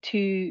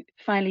to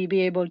finally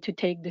be able to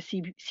take the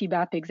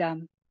CBAP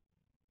exam?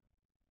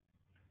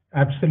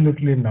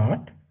 Absolutely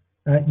not.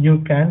 You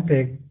can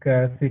take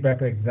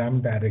CBAP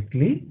exam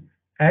directly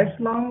as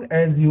long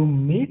as you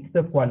meet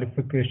the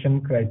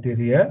qualification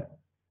criteria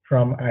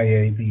from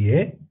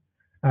IIBA.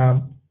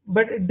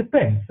 But it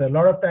depends. A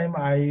lot of time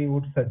I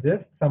would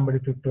suggest somebody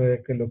to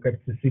take a look at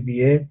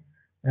CCBA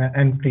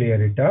and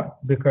clear it up,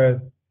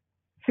 because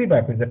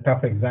CBAP is a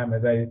tough exam,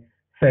 as I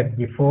said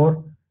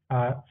before.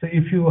 So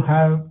if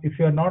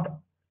you're not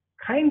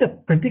kind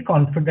of pretty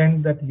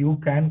confident that you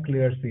can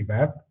clear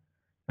CBAP,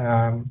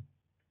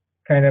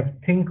 kind of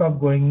think of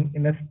going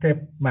in a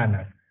step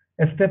manner.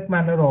 A step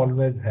manner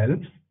always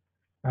helps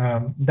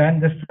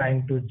than just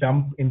trying to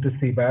jump into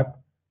CBAP,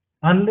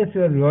 unless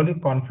you're really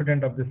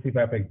confident of the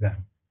CBAP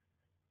exam.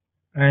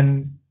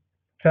 And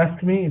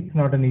trust me, it's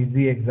not an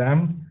easy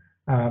exam.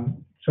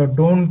 So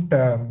don't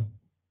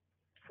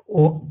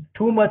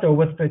too much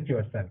overstretch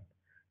yourself.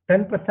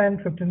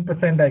 10%,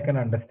 15% I can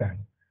understand.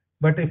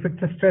 But if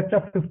it's a stretch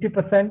of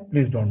 50%,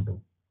 please don't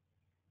do.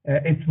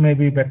 It's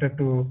maybe better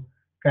to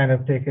kind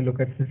of take a look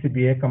at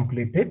CCBA,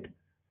 complete it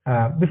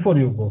before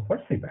you go for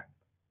CBAP.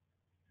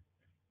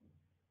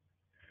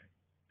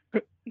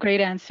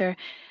 Great answer.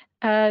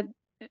 A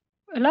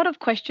lot of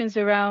questions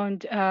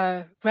around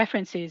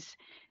references.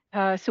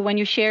 So when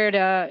you shared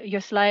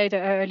your slide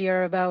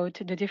earlier about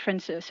the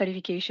different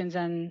certifications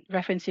and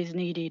references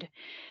needed,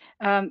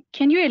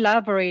 can you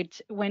elaborate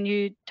when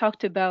you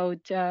talked about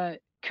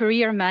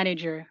career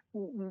manager?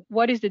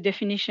 What is the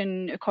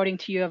definition, according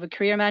to you, of a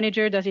career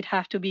manager? Does it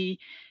have to be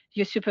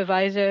your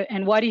supervisor?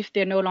 And what if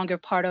they're no longer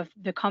part of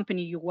the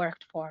company you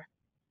worked for?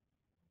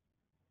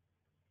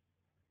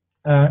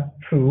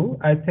 True.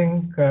 I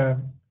think the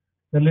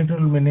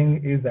literal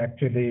meaning is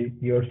actually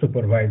your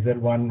supervisor,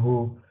 one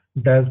who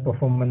does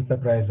performance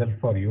appraisal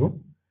for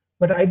you.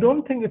 But I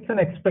don't think it's an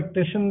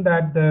expectation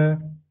that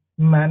the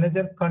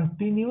manager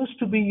continues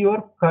to be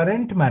your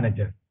current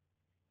manager.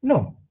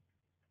 No,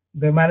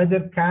 the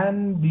manager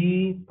can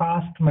be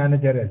past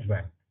manager as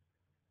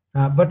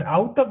well. But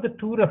out of the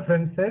two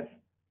references,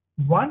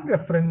 one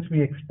reference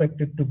we expect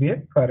it to be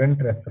a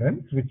current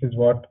reference, which is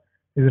what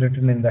is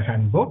written in the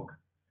handbook.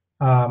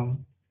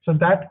 So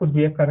that could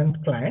be a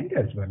current client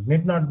as well,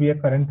 need not be a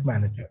current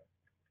manager.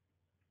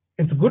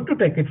 It's good to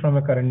take it from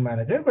a current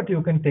manager, but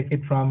you can take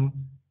it from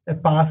a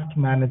past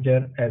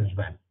manager as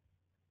well.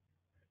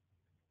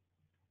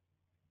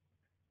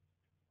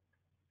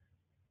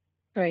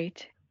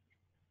 Great.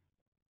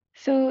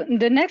 So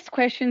the next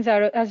questions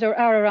are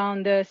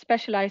around the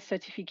specialized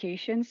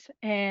certifications,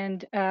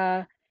 and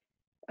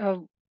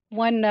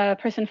one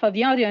person for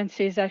the audience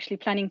is actually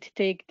planning to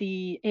take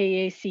the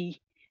AAC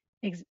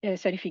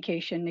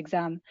certification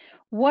exam.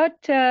 What,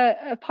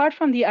 apart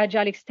from the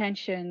Agile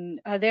extension,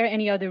 are there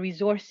any other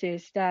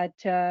resources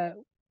that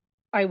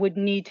I would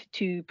need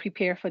to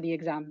prepare for the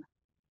exam?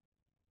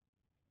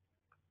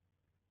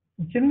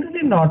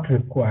 Generally not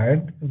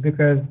required,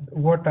 because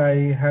what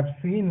I have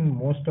seen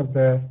most of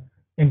the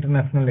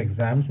international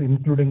exams,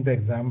 including the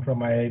exam from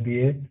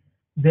IIBA,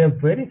 they're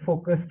very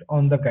focused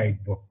on the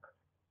guidebook.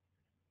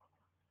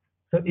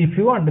 So if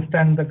you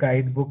understand the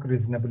guidebook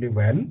reasonably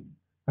well,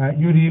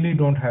 you really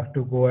don't have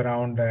to go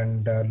around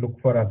and look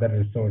for other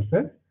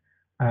resources.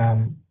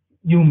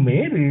 You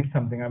may read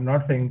something. I'm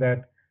not saying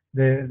that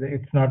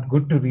it's not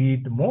good to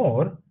read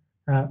more,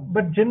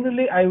 but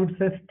generally I would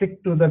say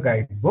stick to the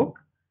guidebook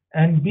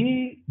and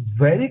be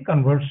very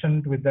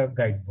conversant with the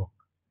guidebook.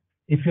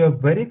 If you're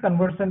very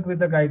conversant with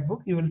the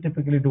guidebook, you will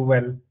typically do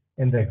well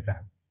in the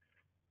exam.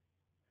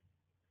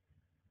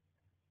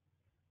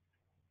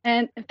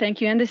 And thank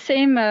you. And the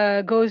same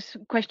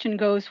question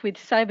goes with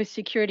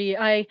cybersecurity.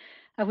 I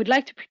would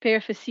like to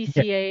prepare for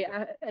CCA.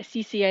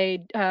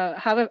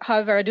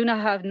 However, I do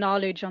not have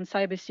knowledge on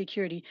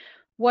cybersecurity.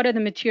 What are the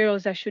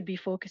materials I should be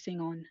focusing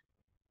on?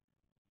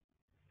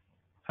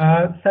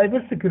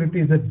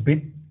 Cybersecurity is a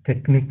bit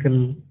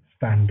technical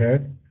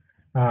standard.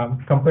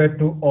 Compared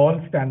to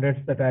all standards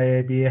that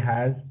IIBA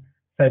has,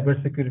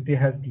 cybersecurity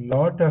has a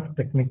lot of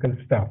technical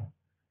stuff.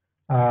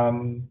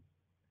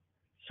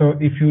 So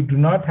if you do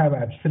not have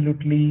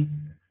absolutely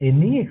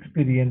any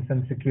experience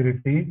in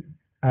security,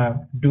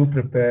 do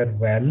prepare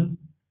well.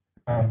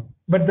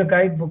 But the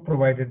guidebook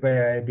provided by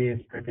IIBA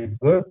is pretty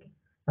good.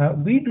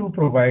 We do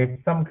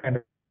provide some kind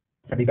of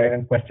study guide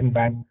and question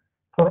bank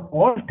for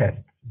all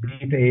tests, be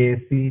it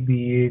AAC,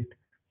 be it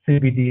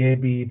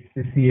CBDA, be it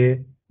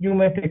CCA. You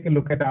may take a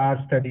look at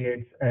our study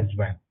aids as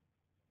well.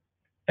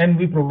 And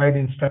we provide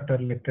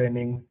instructor-led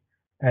training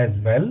as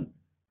well.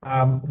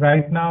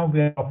 Right now,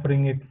 we are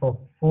offering it for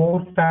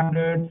 4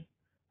 standards,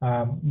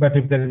 but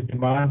if there is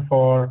demand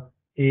for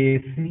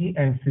AAC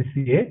and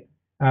CCA,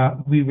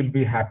 we will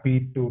be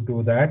happy to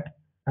do that.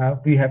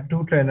 We have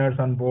 2 trainers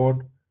on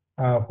board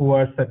who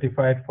are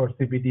certified for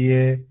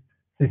CBDA,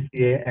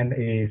 CCA, and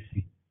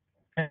AAC,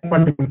 and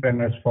multiple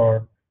trainers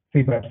for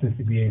CBAP,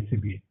 CCBA,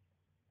 CBA.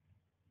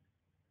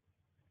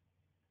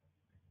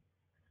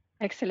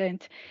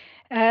 Excellent.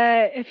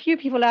 A few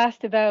people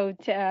asked about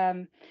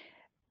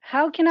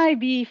how can I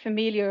be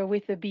familiar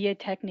with the BA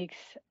techniques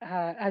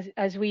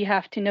as we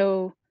have to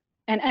know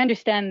and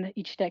understand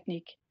each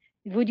technique?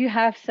 Would you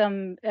have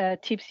some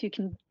tips you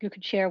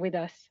could share with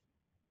us?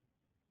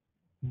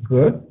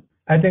 Good.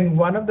 I think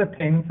one of the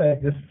things I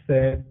just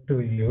said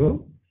to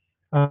you,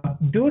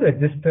 do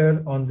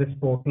register on this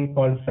portal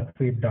called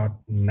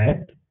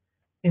succeed.net.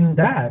 In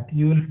that,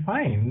 you will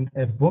find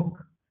a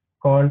book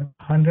called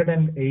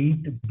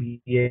 108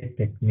 BA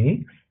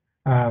Techniques.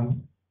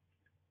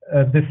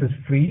 This is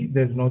free.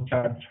 There's no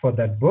charge for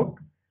that book.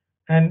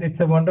 And it's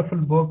a wonderful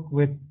book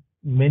with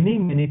many,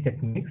 many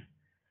techniques.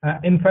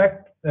 In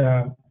fact,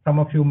 some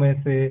of you may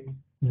say,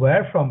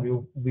 where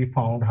from we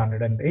found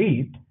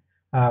 108?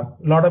 A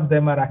lot of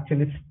them are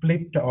actually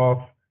split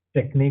of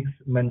techniques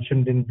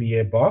mentioned in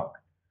BA book.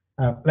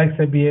 Like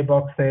say BA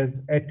book says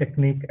a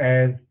technique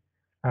as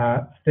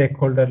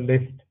stakeholder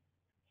list,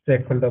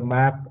 stakeholder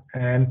map,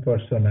 and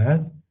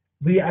personas.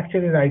 We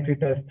actually write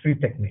it as 3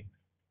 techniques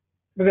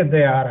because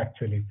they are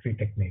actually 3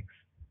 techniques.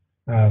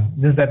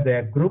 Just that they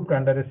are grouped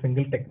under a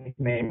single technique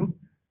name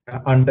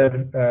under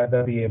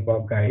the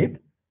IIBA guide.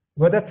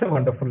 But that's a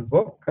wonderful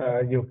book.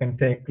 You can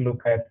take a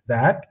look at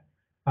that.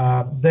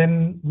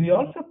 Then we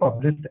also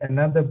published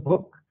another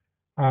book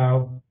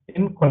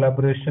in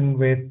collaboration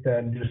with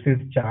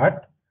Lucid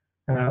Chart,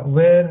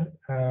 where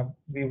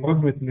we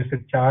worked with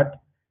Lucid Chart,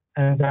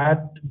 and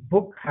that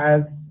book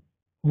has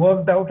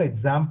worked out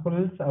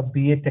examples of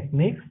BA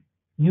techniques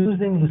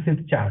using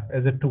Lucid Chart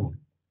as a tool.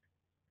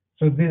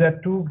 So these are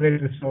 2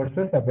 great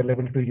resources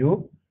available to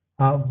you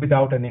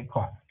without any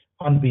cost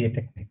on BA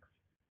techniques.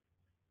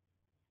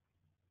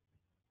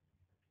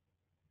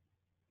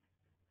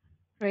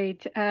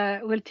 Great.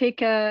 I'll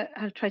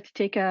try to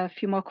take a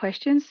few more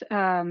questions.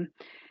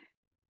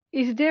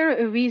 Is there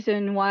a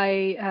reason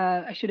why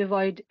I should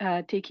avoid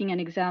taking an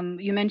exam?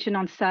 You mentioned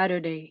on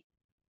Saturday.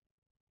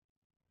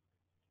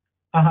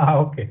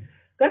 Okay.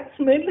 That's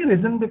mainly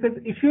reason because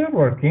if you are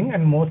working,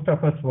 and most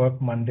of us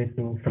work Monday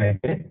to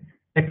Friday,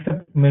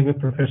 except maybe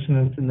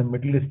professionals in the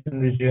Middle Eastern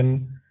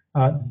region,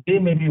 they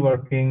may be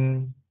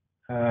working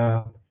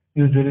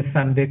usually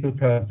Sunday to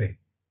Thursday.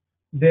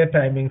 Their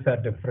timings are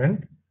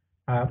different.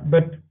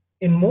 But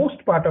in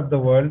most part of the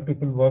world,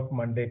 people work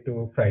Monday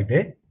to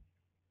Friday.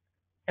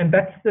 And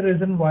that's the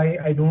reason why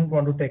I don't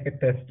want to take a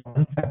test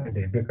on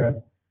Saturday, because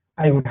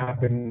I would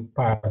have been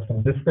part of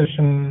some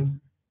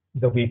discussion.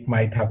 The week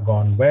might have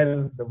gone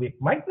well, the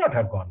week might not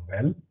have gone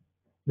well.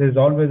 There's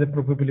always a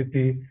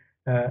probability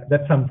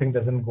that something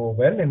doesn't go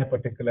well in a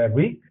particular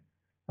week,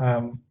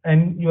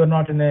 and you're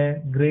not in a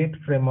great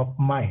frame of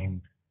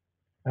mind.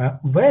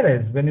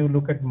 Whereas when you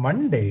look at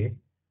Monday,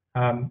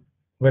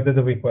 whether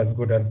the week was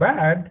good or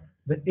bad,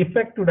 the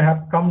effect would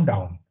have come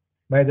down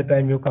by the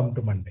time you come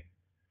to Monday.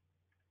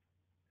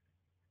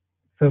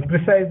 So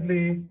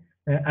precisely,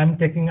 I'm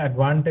taking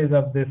advantage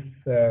of this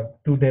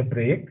 2-day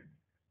break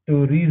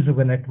to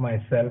rejuvenate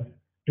myself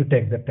to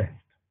take the test.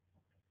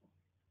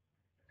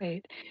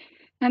 Great.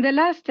 And the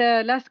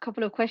last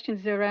couple of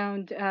questions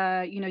around,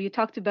 you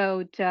talked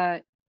about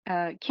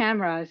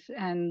cameras,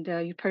 and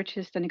you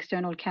purchased an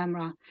external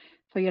camera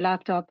for your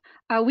laptop.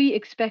 Are we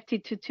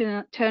expected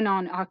to turn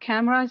on our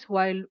cameras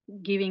while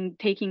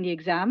taking the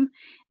exam?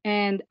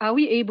 And are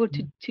we able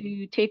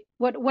to take,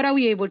 what are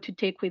we able to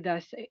take with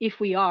us if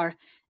we are?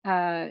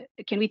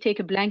 Can we take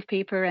a blank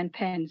paper and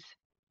pens?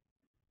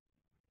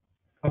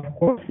 Of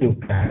course you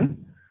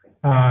can.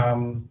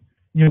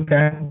 You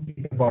can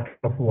keep a bottle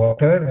of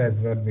water as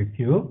well with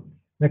you.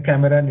 The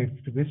camera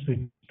needs to be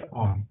switched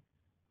on.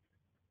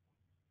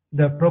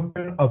 The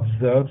proctor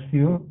observes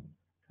you.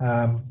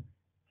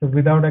 So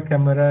without a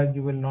camera,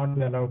 you will not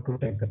be allowed to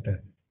take the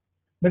test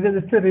because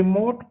it's a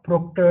remote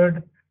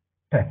proctored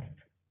test.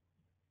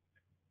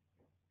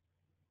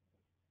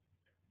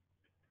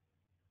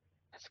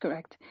 That's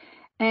correct.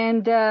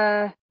 And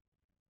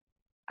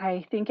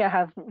I think I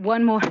have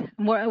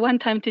one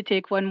time to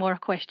take one more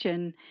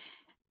question.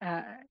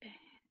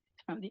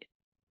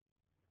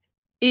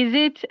 Is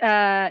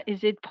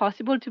it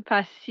possible to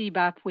pass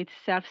CBAP with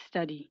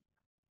self-study?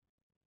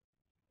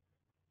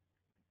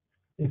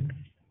 It's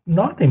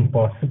not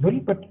impossible,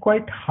 but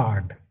quite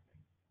hard.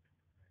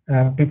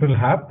 People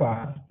have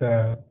passed,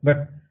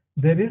 but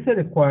there is a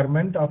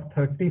requirement of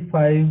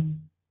 35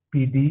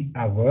 PD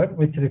hour,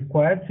 which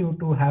requires you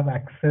to have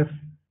access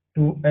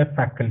to a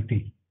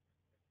faculty.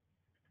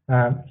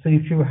 So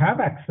if you have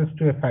access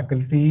to a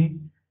faculty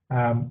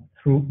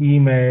through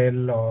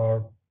email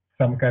or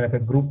some kind of a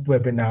group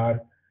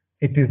webinar,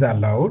 it is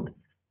allowed.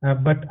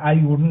 But I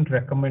wouldn't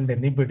recommend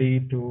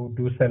anybody to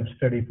do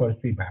self-study for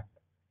CBAP.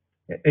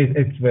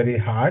 It's very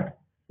hard.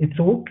 It's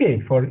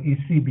okay for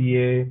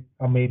IIBA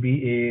or maybe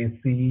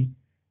AAC,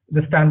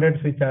 the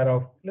standards which are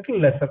of little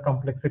lesser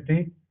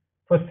complexity.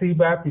 For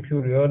CBAP, if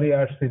you really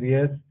are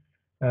serious,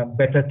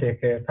 better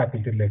take a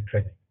faculty-led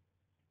training.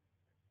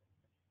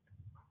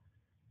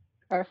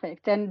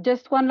 Perfect. And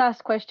just one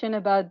last question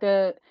about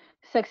the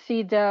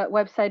Succeed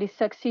website is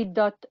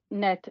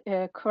succeed.net,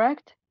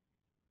 correct?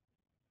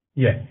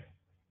 Yes.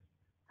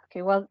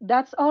 Okay, well,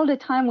 that's all the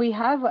time we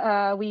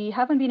have. We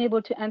haven't been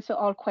able to answer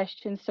all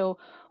questions. So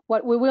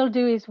what we will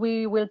do is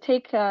we will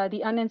take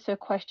the unanswered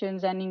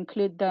questions and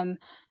include them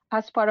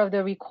as part of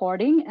the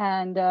recording.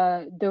 And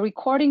the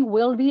recording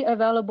will be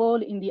available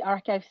in the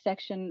archive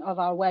section of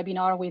our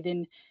webinar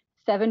within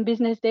 7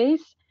 business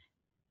days.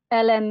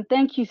 Ellen,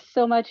 thank you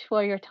so much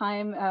for your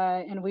time,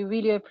 and we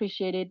really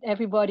appreciate it.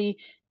 Everybody,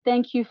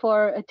 thank you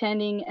for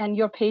attending and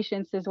your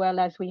patience as well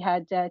as we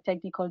had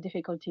technical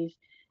difficulties.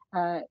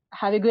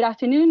 Have a good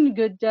afternoon,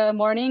 good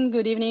morning,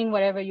 good evening,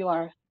 wherever you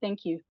are.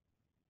 Thank you.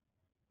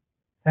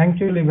 Thank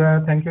you,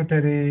 Liva. Thank you,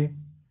 Terry.